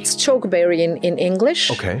 It's chokeberry in English.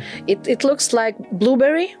 Okay. It looks like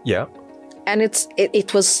blueberry. Yeah. And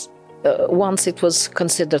it was once it was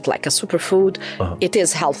considered like a superfood. It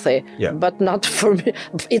is healthy, but not for me.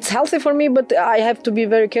 It's healthy for me, but I have to be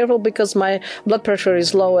very careful because my blood pressure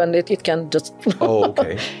is low and it can just. Oh,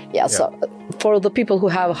 okay. So for the people who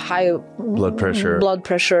have high blood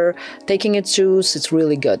pressure, taking its juice, it's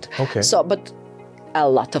really good. Okay. So, but a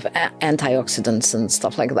lot of antioxidants and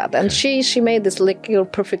stuff like that. And she made this liquor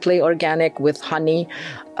perfectly organic with honey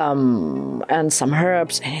and some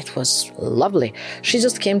herbs, and it was lovely. She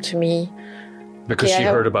just came to me because she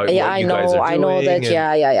heard about what you guys are doing. I know that.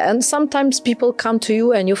 And sometimes people come to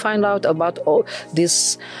you and you find out about all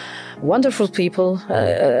these wonderful people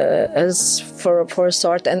as for a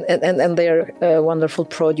start, and their wonderful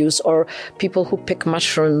produce, or people who pick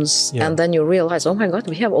mushrooms, and then you realize, oh my God,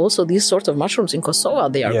 we have also these sorts of mushrooms in Kosovo.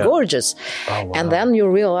 They are gorgeous. Oh, wow. And then you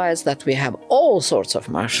realize that we have all sorts of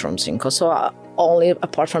mushrooms in Kosovo, only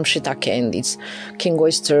apart from shiitake and these king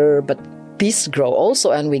oyster, but these grow also,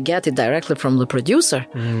 and we get it directly from the producer.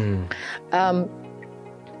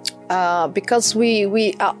 Because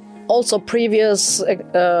we also previous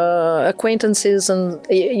acquaintances, and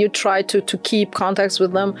you try to keep contacts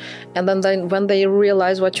with them, and then when they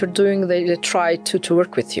realize what you're doing, they try to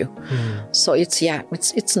work with you. So it's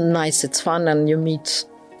nice, it's fun, and you meet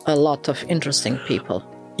a lot of interesting people.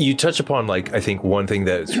 You touch upon, like, I think one thing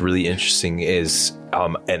that's really interesting is,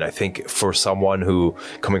 and I think for someone who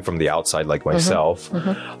coming from the outside, like myself,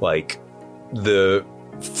 like the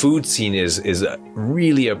food scene is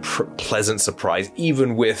really a pleasant surprise,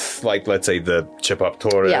 even with, like, let's say the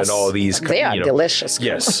chipaptore and all these. They are delicious.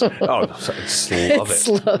 Yes. Oh, I just love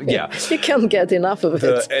it. Yeah. You can't get enough of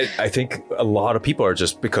it. I think a lot of people are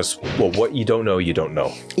just because, well, what you don't know,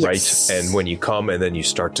 right? And when you come and then you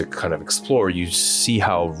start to kind of explore, you see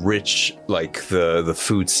how rich, like, the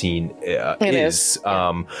food scene is.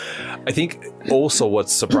 I think also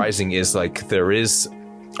what's surprising is, like, there is,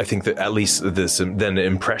 I think that at least this then the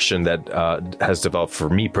impression that has developed for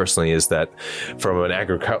me personally is that from an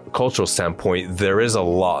agricultural standpoint, there is a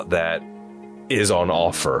lot that is on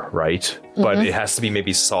offer, right? But it has to be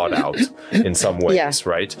maybe sought out in some ways,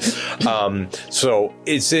 right? So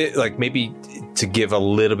is it, like, maybe to give a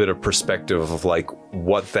little bit of perspective of, like,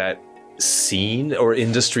 what that scene or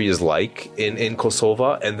industry is like in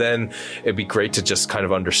Kosovo, and then it'd be great to just kind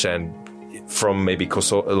of understand from maybe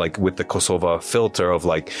Kosovo, like with the Kosovo filter of,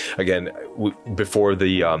 like, again, before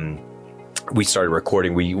the we started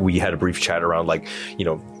recording, we had a brief chat around, like,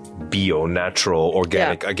 bio, natural,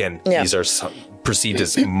 organic. Again, these are perceived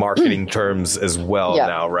as marketing terms as well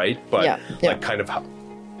now, right? But like, kind of how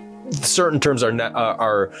certain terms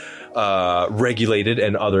are regulated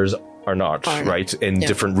and others are not, right? In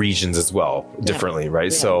different regions as well, differently,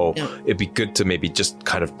 right? So it'd be good to maybe just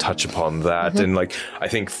kind of touch upon that. And, like, I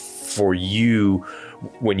think for you,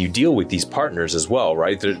 when you deal with these partners as well,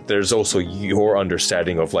 right? There's also your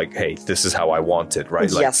understanding of, like, hey, this is how I want it, right?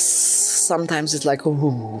 Like, yes. Sometimes it's like,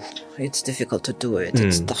 oh, it's difficult to do it.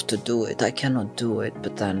 It's tough to do it. I cannot do it.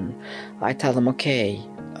 But then I tell them, okay,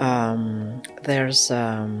 there's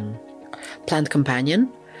plant companion.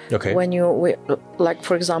 Okay. When like,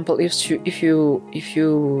 for example, if you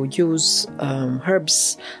use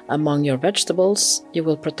herbs among your vegetables, you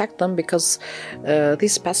will protect them, because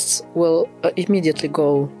these pests will immediately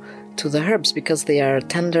go to the herbs because they are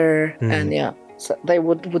tender, and so they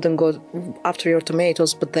wouldn't go after your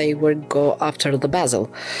tomatoes, but they would go after the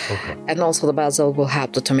basil. Okay. And also the basil will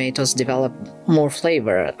help the tomatoes develop more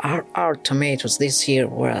flavor. Our tomatoes this year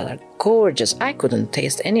were gorgeous. I couldn't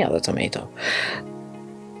taste any other tomato.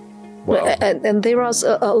 Wow. And there are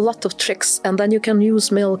a lot of tricks. And then you can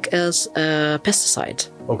use milk as a pesticide,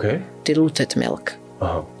 Okay. diluted milk,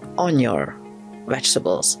 Uh-huh. on your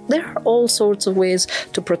vegetables. There are all sorts of ways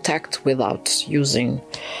to protect without using.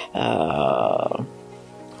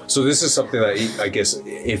 So this is something that I guess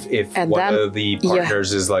if And one then- of the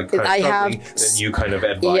partners is like kind of I have- struggling, then you kind of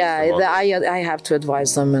advise Yeah, them on I have to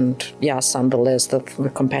advise them and send the list of the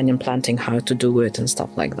companion planting, how to do it and stuff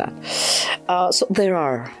like that. So there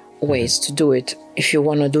are ways to do it. If you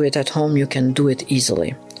want to do it at home, you can do it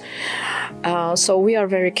easily. So we are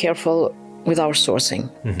very careful with our sourcing.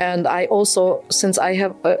 And I also, since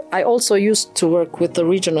I also used to work with the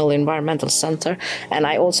regional environmental center, and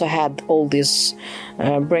I also had all this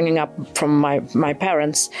bringing up from my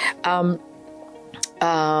parents.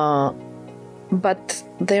 But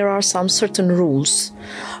there are some certain rules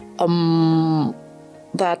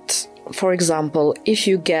that, for example, if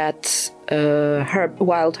you get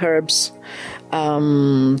wild herbs,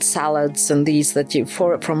 salads, and these that you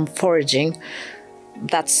from foraging,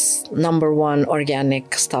 that's number one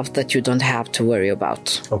organic stuff that you don't have to worry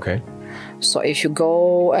about. Okay. So if you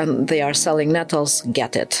go and they are selling nettles,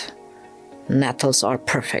 get it. Nettles are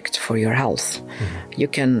perfect for your health. You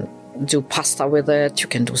can do pasta with it, you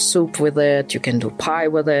can do soup with it, you can do pie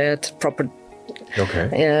with it, proper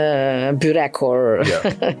burek or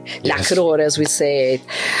lakror, as we say it.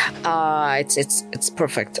 It's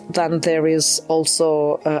perfect. Then there is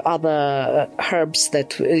also other herbs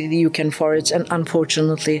that you can forage, and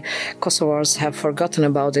unfortunately Kosovars have forgotten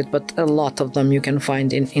about it, but a lot of them you can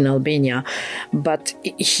find in Albania. But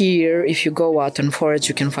here, if you go out and forage,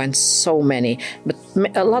 you can find so many, but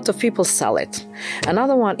a lot of people sell it.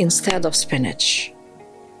 Another one, instead of spinach.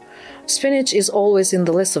 Spinach is always in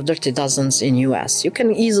the list of dirty dozens in US. You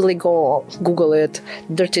can easily go Google it,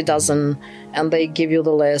 dirty dozen, and they give you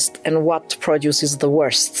the list and what produce is the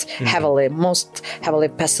worst, most heavily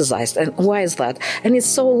pesticized. And why is that? And it's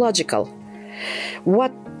so logical.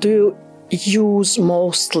 What do you use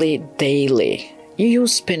mostly daily? You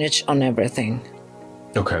use spinach on everything.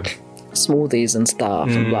 Okay. Smoothies and stuff,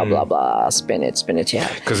 and blah, blah, blah. Spinach,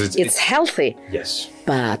 yeah. Because it's healthy. Yes.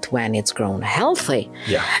 But when it's grown healthy,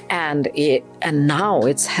 Yeah. and now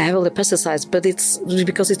it's heavily pesticized, but it's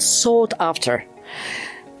because it's sought after.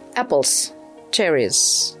 Apples,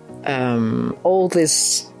 cherries, all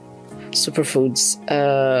these superfoods,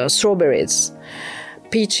 strawberries,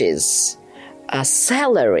 peaches,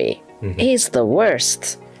 celery is the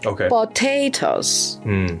worst. Okay. Potatoes.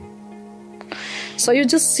 So you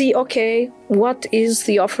just see, okay, what is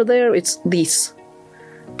the offer there? It's these.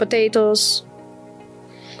 Potatoes,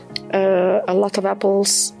 a lot of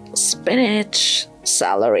apples, spinach,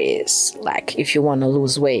 celeries, like if you want to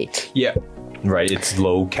lose weight. Yeah. Right. It's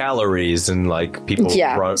low calories and like people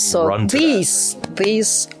run to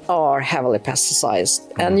These are heavily pesticized,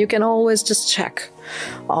 and you can always just check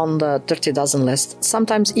on the dirty dozen list.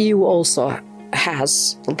 Sometimes EU also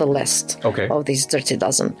has the list of these dirty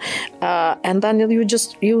dozen, and then you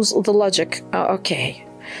just use the logic. Okay,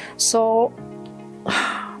 so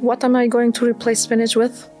what am I going to replace spinach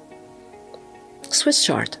with? Swiss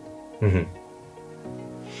chard.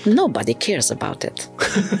 Nobody cares about it.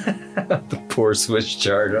 The poor Swiss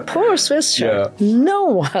chard. Poor Swiss chard. Yeah. No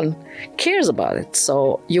one cares about it.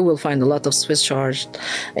 So you will find a lot of Swiss chard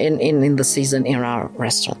in the season in our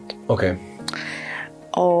restaurant. Okay.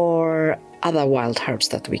 Or other wild herbs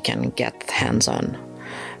that we can get hands on.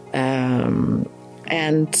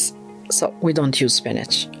 And so we don't use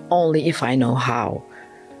spinach, only if I know how.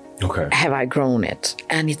 Okay. Have I grown it?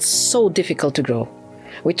 And it's so difficult to grow.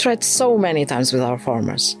 We tried so many times with our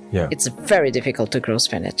farmers. Yeah. It's very difficult to grow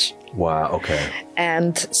spinach. Wow. Okay.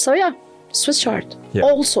 And so, Swiss chard,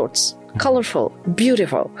 all sorts, colorful,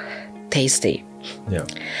 beautiful, tasty. Yeah.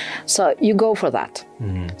 So you go for that.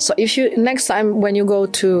 So if you next time when you go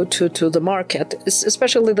to the market,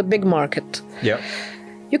 especially the big market,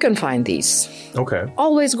 you can find these. Okay.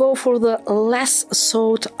 Always go for the less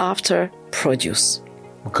sought after produce.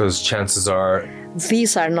 Because chances are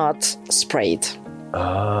these are not sprayed.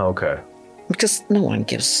 Ah, okay. Because no one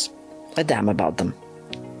gives a damn about them.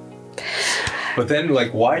 But then,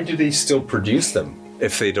 like, why do they still produce them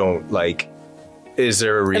if they don't, like, is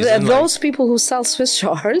there a reason? Those people who sell Swiss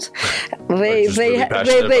chard, they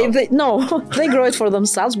grow it for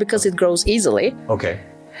themselves because it grows easily. Okay.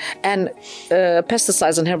 And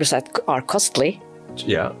pesticides and herbicides are costly.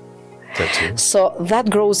 Yeah, that too. So that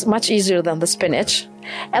grows much easier than the spinach.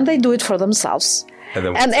 And they do it for themselves.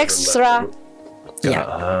 And extra...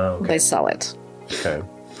 they sell it. Okay.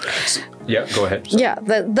 So, go ahead. Yeah,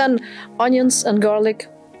 then onions and garlic,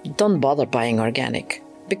 don't bother buying organic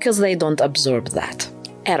because they don't absorb that.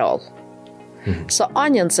 at all. So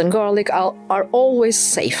onions and garlic are always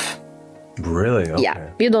safe. Really? Okay. Yeah,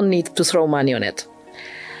 you don't need to throw money on it.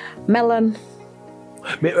 Melon.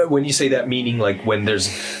 When you say that, meaning like when there's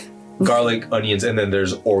garlic, onions, and then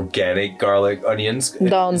there's organic garlic, onions?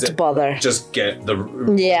 Don't bother. Just get the...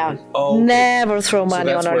 Yeah. Oh, okay. Never throw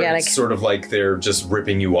money on where organic. It's sort of like they're just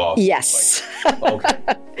ripping you off. Yes. Like, okay.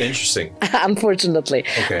 Interesting. Unfortunately.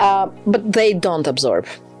 Okay. But they don't absorb.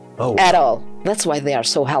 Oh. At all. That's why they are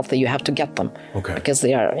so healthy. You have to get them. Okay. Because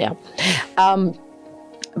they are, yeah.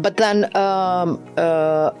 But then,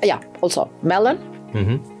 also melon.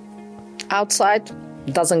 Outside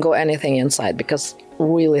doesn't go anything inside because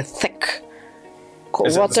really thick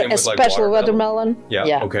water, especially watermelon.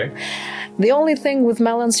 Yeah. Okay. The only thing with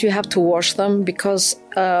melons, you have to wash them because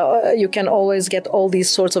you can always get all these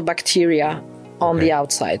sorts of bacteria on the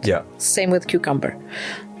outside. Yeah. Same with cucumber.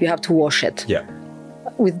 You have to wash it. Yeah.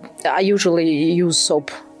 I usually use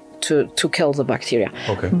soap to kill the bacteria.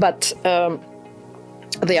 Okay. But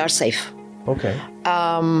they are safe. Okay.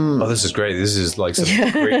 This is great. This is like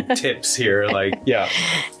some great tips here. Like, yeah.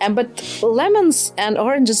 But lemons and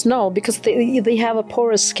oranges, no, because they have a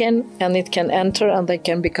porous skin and it can enter and they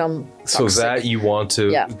can become toxic. So that you want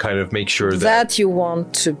to kind of make sure that you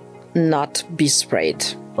want to not be sprayed.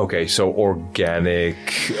 Okay, so organic,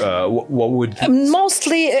 what would...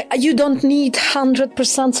 Mostly, you don't need 100%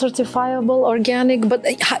 certifiable organic, but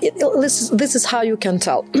this is how you can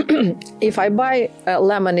tell. If I buy a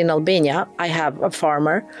lemon in Albania, I have a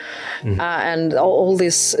farmer, and all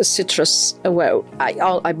this citrus,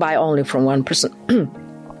 I buy only from one person.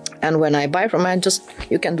 And when I buy from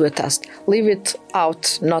you can do a test. Leave it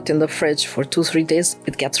out, not in the fridge for 2-3 days,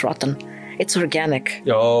 it gets rotten. It's organic.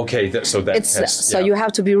 Oh, okay. So you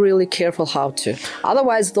have to be really careful how to.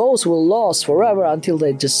 Otherwise, those will last forever until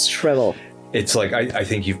they just shrivel. It's like, I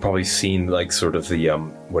think you've probably seen like sort of the,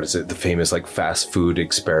 the famous like fast food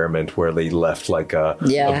experiment where they left like a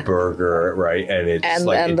burger, right? And it's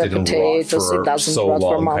like it didn't potatoes, rot for so rot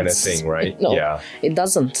long for kind of thing, right? It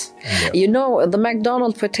doesn't. Yeah. You know, the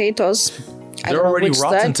McDonald's potatoes... They're already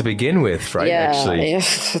rotten to begin with, right? Yeah,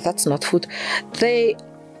 that's not food.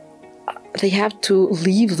 They have to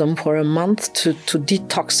leave them for a month to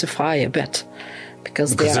detoxify a bit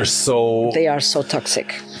because they are so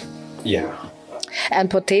toxic. Yeah. And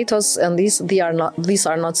potatoes and these are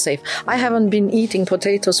not safe. I haven't been eating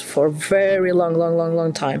potatoes for a very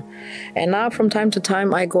long time. And now from time to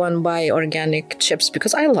time I go and buy organic chips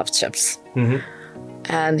because I love chips.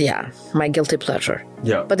 And my guilty pleasure.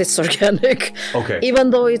 Yeah. But it's organic. Okay.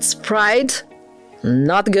 Even though it's fried,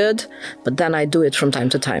 not good, but then I do it from time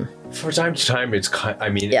to time. From time to time, it's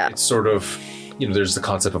sort of, there's the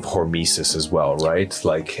concept of hormesis as well, right?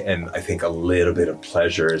 Like, and I think a little bit of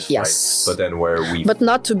pleasure is fine. But then but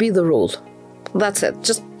not to be the rule. That's it.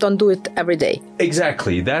 Just don't do it every day.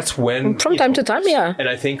 Exactly. That's when... From time to time, yeah. And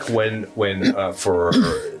I think when for,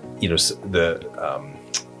 the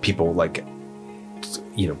people like...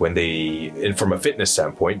 when they, and from a fitness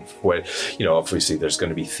standpoint, when, obviously there's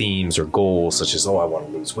going to be themes or goals such as, I want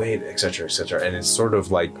to lose weight, et cetera, et cetera. And it's sort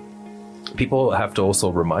of like, people have to also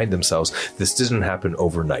remind themselves, this didn't happen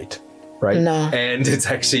overnight, right? No. And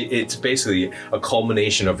it's basically a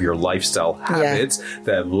culmination of your lifestyle habits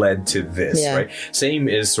that led to this, right? Same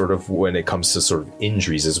is sort of when it comes to sort of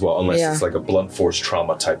injuries as well, unless it's like a blunt force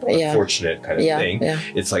trauma type, unfortunate kind of thing. Yeah.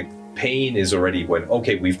 It's like, pain is already when,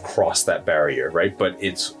 we've crossed that barrier, right? But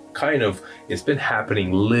it's been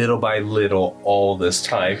happening little by little all this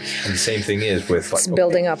time. And the same thing is with like... It's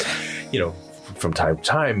building up. From time to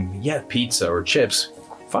time, pizza or chips,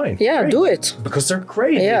 fine. Yeah, do it. Because they're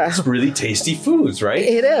great. Yeah. It's really tasty foods, right?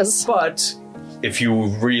 It is. But... if you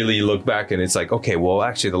really look back and it's like,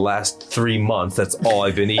 actually the last 3 months, that's all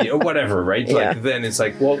I've been eating or whatever, right? Like, then it's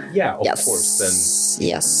like, of course,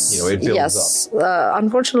 then, it builds up.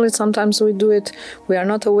 Unfortunately, sometimes we do it. We are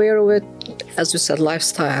not aware of it. As you said,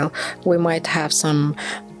 lifestyle. We might have some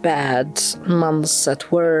bad months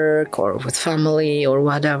at work or with family or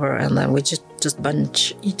whatever, and then we just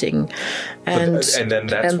binge eating, and then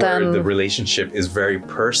that's where the relationship is very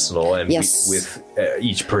personal and with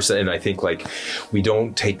each person. And I think like we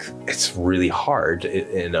don't take, it's really hard,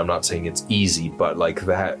 and I'm not saying it's easy, but like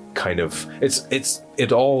that kind of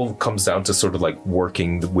it all comes down to sort of like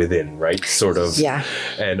working within, right? Sort of,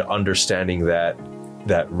 and understanding that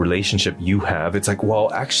relationship you have. It's like,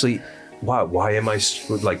 well, actually, why am I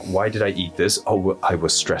like, why did I eat this? Oh, I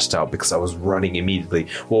was stressed out because I was running immediately.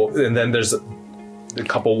 Well, and then there's a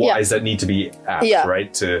couple whys that need to be asked,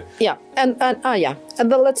 right? And then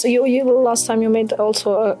you last time you made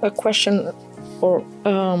also a question, or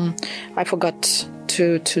I forgot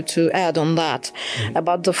to add on that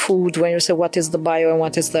about the food when you say what is the bio and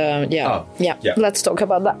what is the Let's talk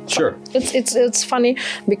about that. Sure. It's funny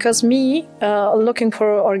because me looking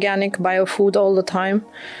for organic bio food all the time.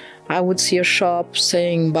 I would see a shop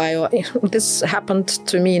saying bio. This happened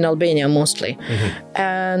to me in Albania mostly,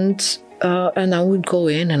 and I would go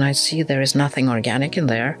in and I see there is nothing organic in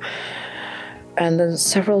there. And then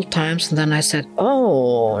several times, and then I said,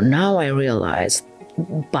 "Oh, now I realize,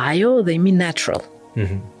 bio they mean natural."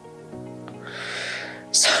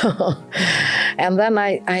 So, and then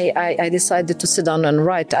I decided to sit down and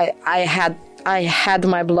write. I had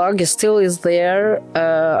my blog, it still is there.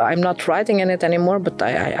 I'm not writing in it anymore, but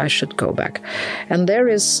I should go back. And there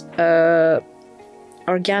is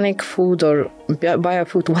organic food or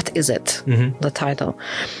biofood. What is it? The title.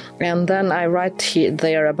 And then I write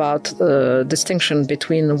there about the distinction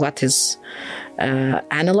between what is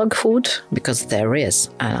analog food, because there is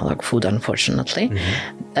analog food, unfortunately.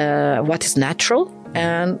 What is natural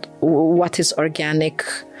and what is organic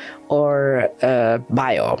or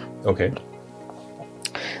bio. Okay.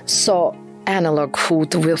 So analog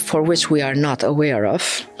food for which we are not aware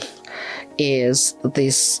of is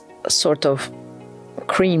this sort of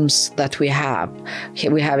creams that we have.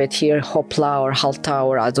 We have it here, hopla or halta,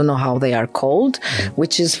 or I don't know how they are called,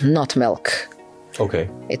 which is not milk. Okay.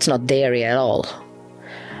 It's not dairy at all.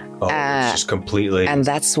 Oh, it's just completely... And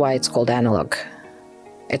that's why it's called analog.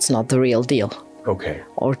 It's not the real deal. Okay.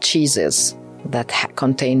 Or cheeses that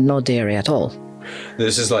contain no dairay at all.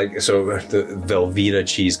 This is like, so the Velveeta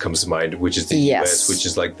cheese comes to mind, which is the US, which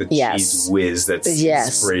is like the cheese whiz that's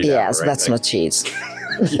sprayed out, right? That's not cheese.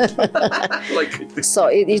 Like, so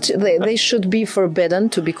they should be forbidden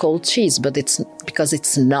to be called cheese, but it's because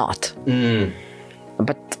it's not.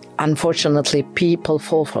 But unfortunately, people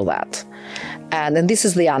fall for that. And then this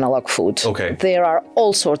is the analog food. Okay. There are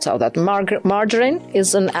all sorts of that. Margarine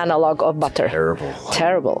is an analog of butter.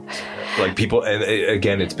 Terrible. Like people, and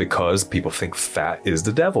again, it's because people think fat is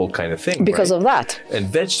the devil kind of thing. Because right? of that. And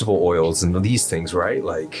vegetable oils and these things, right?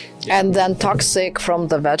 Like. Yeah. And then toxic from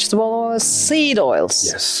the vegetable oils, seed oils.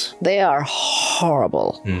 Yes. They are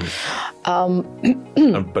horrible.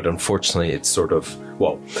 But unfortunately, it's sort of,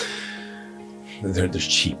 well, they're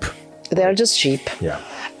cheap. They're just cheap. Yeah.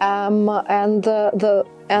 And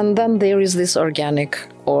then there is this organic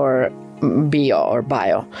or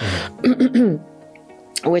bio,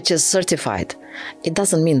 which is certified. It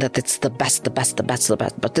doesn't mean that it's the best,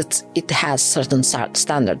 but it has certain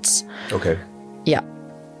standards. Okay. Yeah.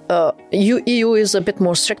 EU is a bit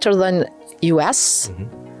more stricter than US.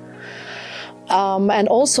 And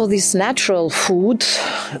also this natural food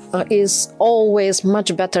is always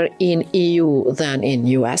much better in EU than in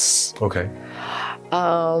US. Okay.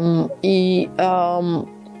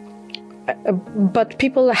 But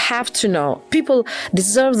people have to know. People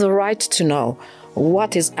deserve the right to know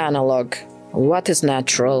what is analog, what is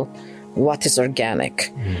natural, what is organic.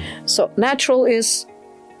 So natural is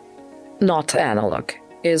not analog.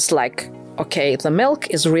 It's like, okay, the milk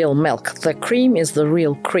is real milk. The cream is the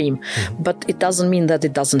real cream. But it doesn't mean that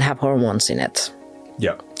it doesn't have hormones in it.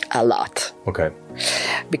 Yeah. A lot. Okay.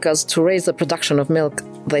 Because to raise the production of milk,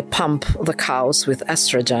 they pump the cows with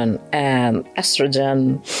estrogen, and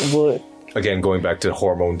estrogen would... Again, going back to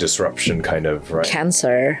hormone disruption kind of, right?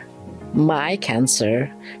 My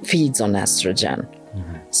cancer feeds on estrogen.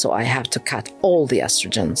 So I have to cut all the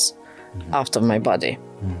estrogens out of my body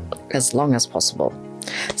as long as possible.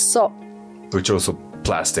 So... Which also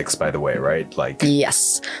plastics, by the way, right? Like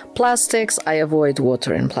yes, plastics. I avoid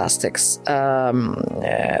water in plastics.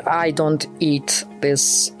 I don't eat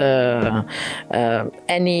this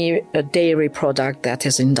any dairy product that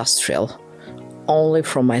is industrial. Only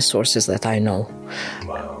from my sources that I know.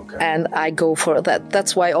 Wow. Okay. And I go for that.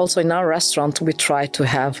 That's why also in our restaurant we try to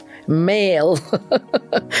have male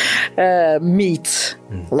meat,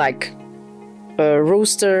 like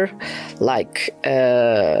rooster, like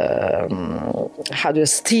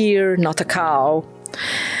steer, not a cow,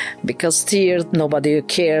 because steer nobody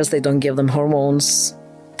cares. They don't give them hormones.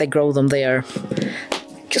 They grow them there.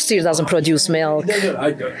 Steer doesn't produce milk.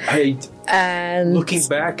 And looking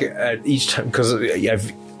back at each time, because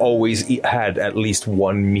I've always had at least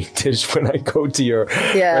one meat dish when I go to your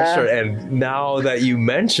restaurant, and now that you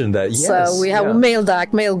mentioned that, yes. So we have male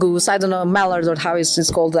duck, male goose, I don't know, mallard or how it's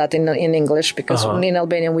called that in English, because in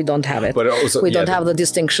Albanian we don't have it. But also, we don't have the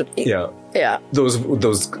distinction. Yeah. Yeah.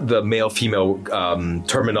 the male female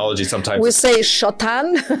terminology sometimes. We say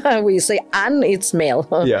shotan, we say an, it's male.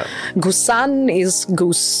 Yeah. Gusan is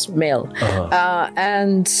goose, male.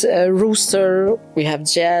 And rooster, we have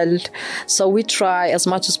gel. So we try as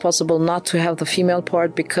much as possible not to have the female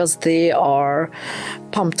part because they are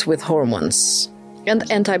pumped with hormones.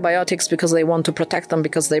 And antibiotics because they want to protect them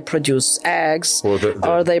because they produce eggs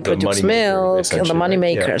or they produce milk and the money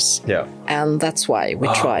makers. Yeah. And that's why we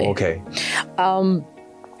try. Okay.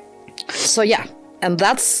 So yeah, and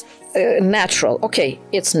that's natural. Okay,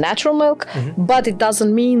 it's natural milk, but it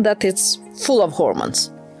doesn't mean that it's full of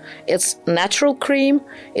hormones. It's natural cream,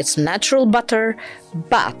 it's natural butter,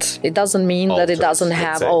 but it doesn't mean that it doesn't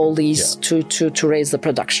have all these to raise the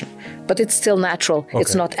production. But it's still natural. Okay.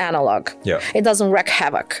 It's not analog. Yeah. It doesn't wreak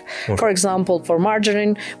havoc. Okay. For example, for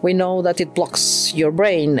margarine, we know that it blocks your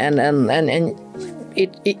brain and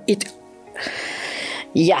it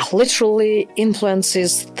literally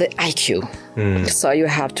influences the IQ. So you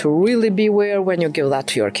have to really beware when you give that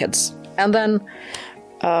to your kids. And then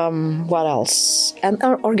what else? And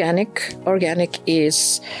organic. Organic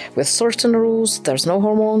is with certain rules. There's no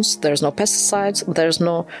hormones. There's no pesticides. There's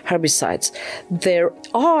no herbicides. There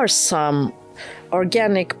are some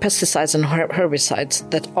organic pesticides and herbicides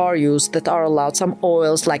that are used, that are allowed. Some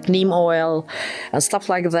oils like neem oil and stuff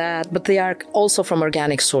like that. But they are also from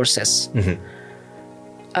organic sources.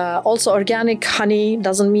 Also, organic honey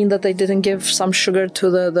doesn't mean that they didn't give some sugar to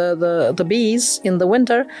the bees in the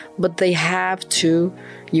winter, but they have to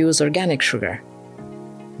use organic sugar.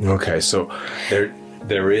 Okay, so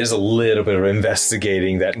there is a little bit of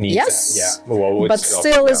investigating that needs. Yes, well, but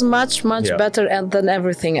still is much better than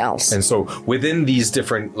everything else. And so within these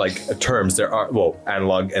different terms, there are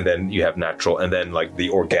analog, and then you have natural, and then like the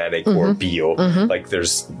organic or bio. Like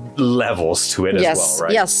there's levels to it as well,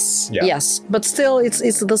 right? Yes. But still,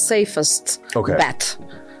 it's the safest bet.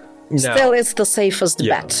 Still, it's the safest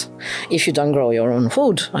bet if you don't grow your own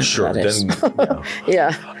food. Sure. Then,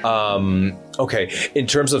 okay. In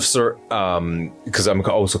terms of because I'm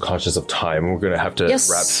also conscious of time, we're going to have to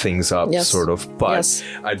wrap things up, sort of. But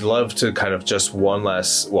I'd love to kind of just one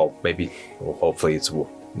last. Hopefully it's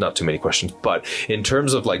not too many questions. But in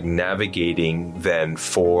terms of like navigating, then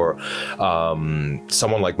for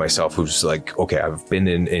someone like myself who's like, okay, I've been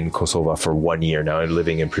in Kosovo for 1 year now and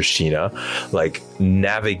living in Pristina, like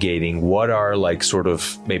navigating, what are like sort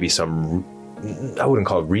of maybe some, I wouldn't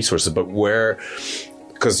call it resources, but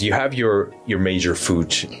because you have your major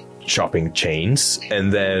food shopping chains,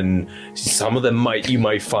 and then some of them you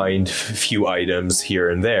might find few items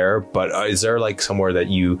here and there, but is there like somewhere that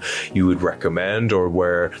you would recommend, or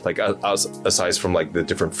where like aside from like the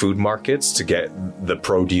different food markets to get the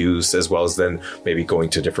produce, as well as then maybe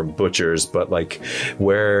going to different butchers, but like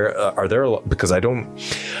where are there because I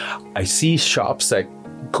see shops that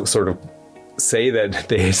sort of say that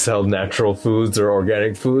they sell natural foods or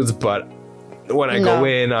organic foods, but when I go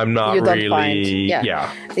in, I'm not really.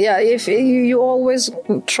 If you always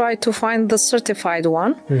try to find the certified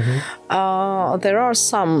one, there are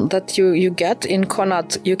some that you get in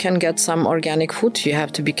Konat. You can get some organic food. You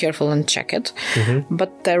have to be careful and check it.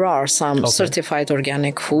 But there are some certified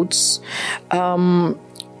organic foods. Then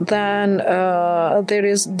there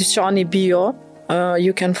is Dishani Bio.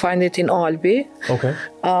 You can find it in Albi. Okay.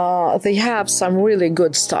 They have some really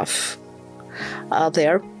good stuff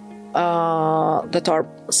there. That are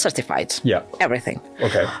certified. Everything.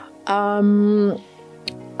 Okay. And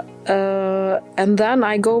then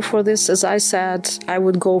I go for this, as I said, I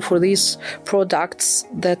would go for these products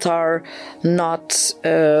that are not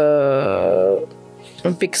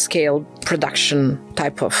big scale production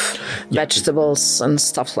type of vegetables and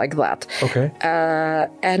stuff like that. Okay.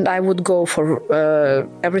 And I would go for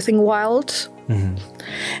everything wild.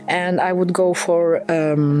 And I would go for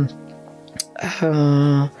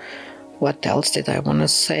what else did I want to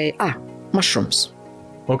say? Mushrooms.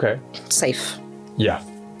 Okay. Safe. Yeah.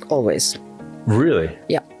 Always. Really?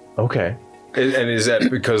 Yeah. Okay. And is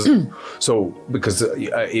that because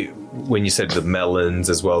when you said the melons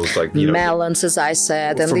as well as like melons, as I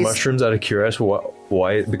said, and for mushrooms, out of curiosity,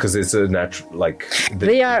 why? Because it's a natural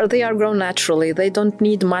they are grown naturally. They don't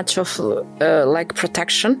need much of like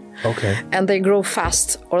protection. Okay. And they grow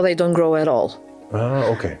fast, or they don't grow at all.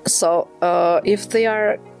 Okay. So if they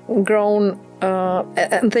are grown,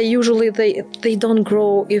 and they usually they don't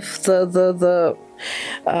grow if the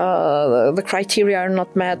criteria are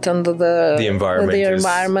not met, and the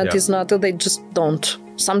environment is not. They just don't.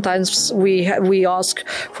 Sometimes we ask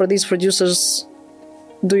for these producers,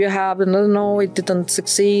 do you have? No, it didn't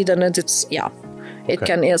succeed, and it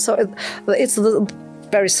can. So it's the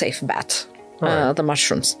very safe bet. right. the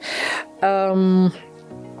mushrooms.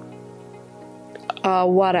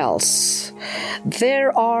 What else?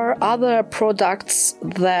 There are other products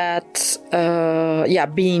that,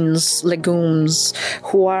 beans, legumes,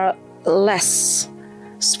 who are less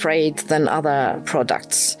sprayed than other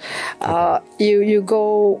products. You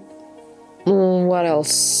go. What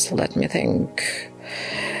else? Let me think.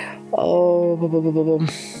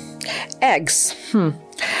 Eggs.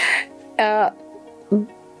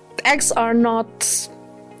 Eggs are not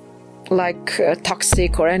like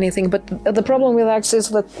toxic or anything, but the problem with eggs is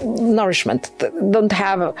that nourishment. They don't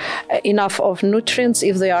have enough of nutrients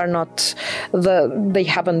if they are not they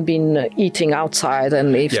haven't been eating outside,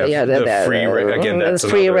 and if they are the free again, that's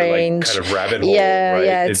free another, range, like, kind of rabbit hole, right?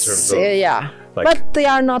 Yeah, In it's, terms of, like, but they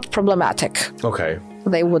are not problematic. Okay.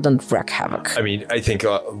 They wouldn't wreak havoc. I mean, I think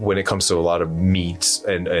when it comes to a lot of meats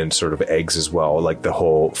and sort of eggs as well, like the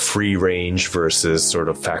whole free range versus sort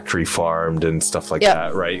of factory farmed and stuff like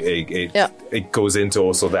that, right? It goes into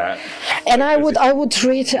also that. And I would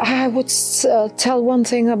tell one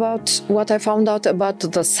thing about what I found out about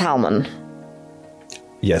the salmon.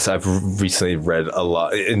 Yes, I've recently read a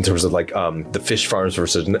lot in terms of like the fish farms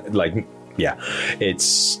versus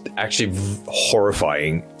it's actually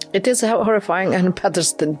horrifying. It is horrifying, and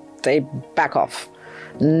betters they back off.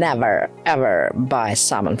 Never, ever buy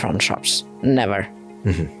salmon from shops. Never,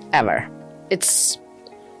 ever. It's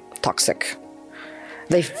toxic.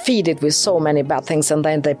 They feed it with so many bad things, and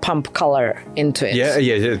then they pump color into it.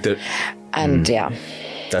 And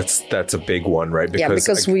that's a big one, right?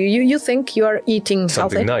 Because you think you are eating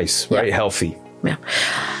something healthy. Nice, right? Yeah. Healthy. Yeah.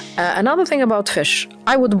 Another thing about fish,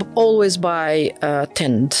 I would always buy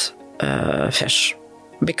tinned fish.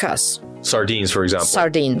 Because sardines, for example.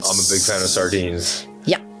 Sardines. I'm a big fan of sardines.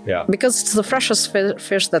 Yeah. Because it's the freshest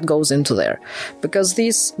fish that goes into there. Because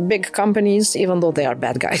these big companies, even though they are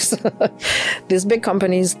bad guys, these big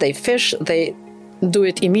companies, they fish, they do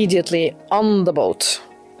it immediately on the boat.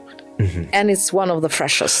 And it's one of the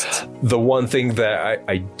freshest. The one thing that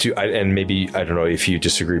I do, and maybe, I don't know if you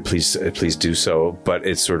disagree, please do so, but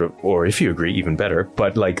it's sort of, or if you agree, even better,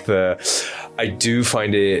 but like I do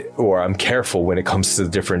find it, or I'm careful when it comes to the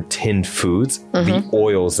different tinned foods, the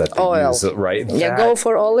oils that they use, right? Yeah, go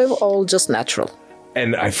for olive oil, just natural.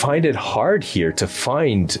 And I find it hard here to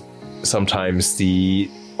find sometimes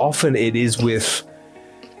often it is with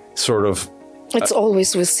sort of, it's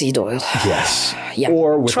always with seed oil. Yes. Yeah.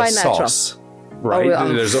 Or with Try a sauce. Right?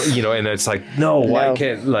 There's, and it's like, no, I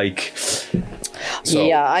can't, like... So.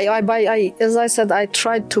 Yeah, I buy, as I said, I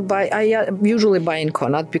tried to buy, I usually buy in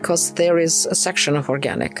Konrad because there is a section of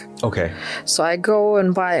organic. Okay. So I go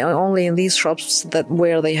and buy only in these shops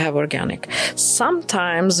where they have organic.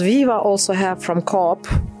 Sometimes Viva also have from Coop,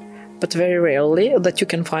 but very rarely, that you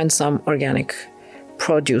can find some organic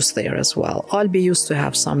produce there as well. Albi used to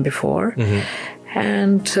have some before,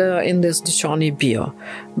 and in this Duchani Bio.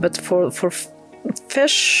 But for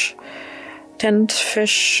fish, tinned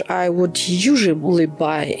fish, I would usually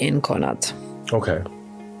buy in Konrad. Okay.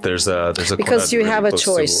 There's a because Konrad you really have a close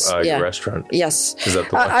choice. to, your restaurant. Yes. Is that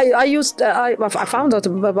the one? I found out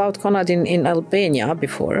about Konrad in Albania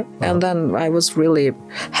before, and then I was really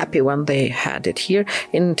happy when they had it here.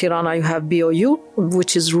 In Tirana, you have BOU,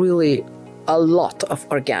 which is really a lot of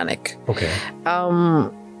organic. Okay.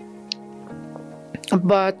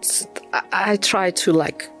 But I try to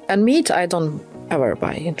and meat I don't ever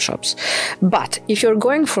buy in shops. But if you're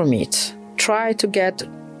going for meat, try to get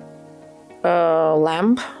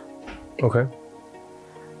lamb. Okay.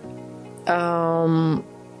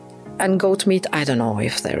 And goat meat, I don't know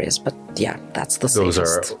if there is, but yeah, that's the safest. Those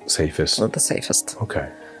are safest. The safest. Okay.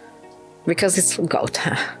 Because it's goat.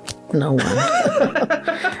 No one.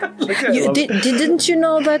 Didn't you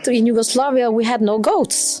know that in Yugoslavia we had no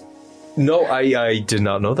goats? No, I did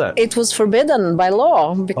not know that. It was forbidden by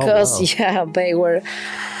law because, they were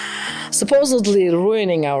supposedly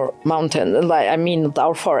ruining our mountain,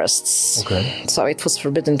 our forests. Okay. So it was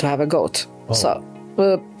forbidden to have a goat. Oh. So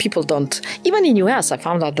people don't, even in US, I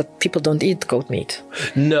found out that people don't eat goat meat.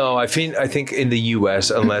 No, I think in the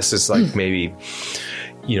US, unless it's maybe,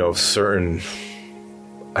 certain,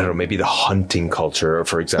 I don't know, maybe the hunting culture,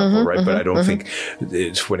 for example, right? But I don't think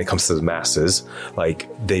when it comes to the masses,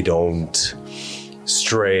 they don't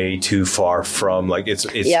stray too far from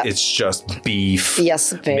it's just beef,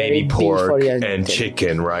 maybe pork and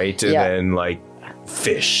chicken, right? And then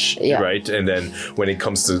fish, right? And then when it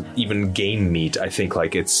comes to even game meat, I think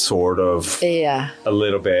it's sort of a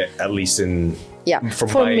little bit, at least in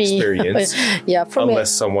from my experience. For unless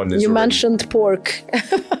me, someone is you mentioned pork.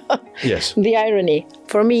 Yes. The irony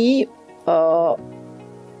for me,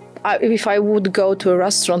 if I would go to a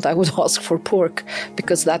restaurant, I would ask for pork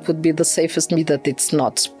because that would be the safest meat that it's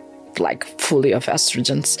not like fully of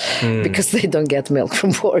estrogens because they don't get milk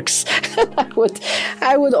from porks.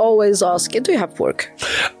 I would always ask, do you have pork?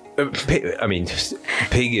 I mean,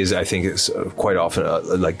 pig is, I think, is quite often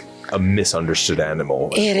like a misunderstood animal.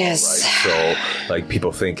 It is. Right? So, like,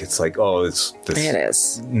 people think it's like, oh, it's this It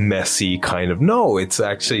is. messy kind of. No, it's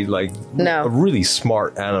actually like a really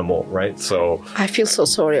smart animal, right? So I feel so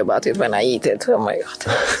sorry about it when I eat it. Oh my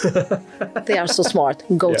God. They are so smart.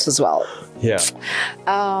 Goats as well. Yeah.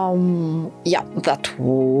 Yeah, that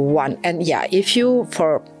one. And yeah, if you,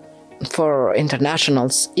 for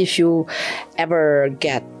internationals, if you ever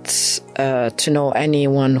get to know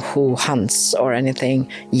anyone who hunts or anything,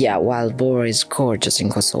 yeah, wild boar is gorgeous in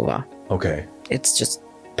Kosovo. Okay. It's just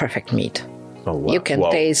perfect meat. Oh, wow. You can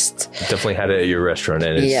taste. Definitely had it at your restaurant,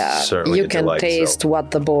 and it's certainly you a can delight, taste what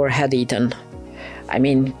the boar had eaten. I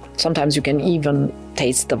mean, sometimes you can even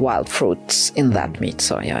taste the wild fruits in that meat.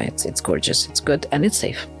 So yeah, it's gorgeous. It's good and it's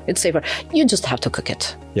safe. It's safer. You just have to cook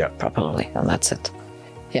it properly, and that's it.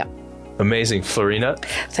 Yeah. Amazing, Florina.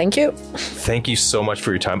 Thank you. Thank you so much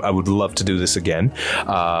for your time. I would love to do this again,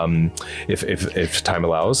 if time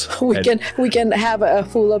allows. We can have a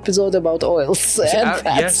full episode about oils and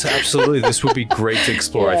fats. Yes, absolutely. This would be great to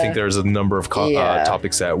explore. I think there's a number of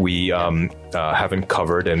topics that we haven't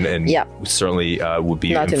covered, and certainly would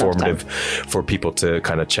be Not informative for people to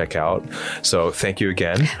kind of check out. So thank you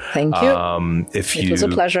again. Thank you. It was a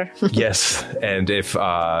pleasure. Yes, and if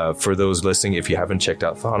for those listening, if you haven't checked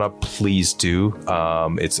out Thana, please do.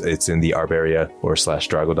 It's in the Arberia or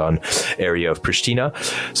 /Dragodan area of Pristina.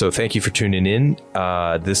 So thank you for tuning in.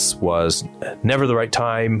 This was Never the Right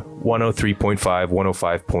Time, 103.5,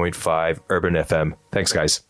 105.5 Urban FM. Thanks, guys.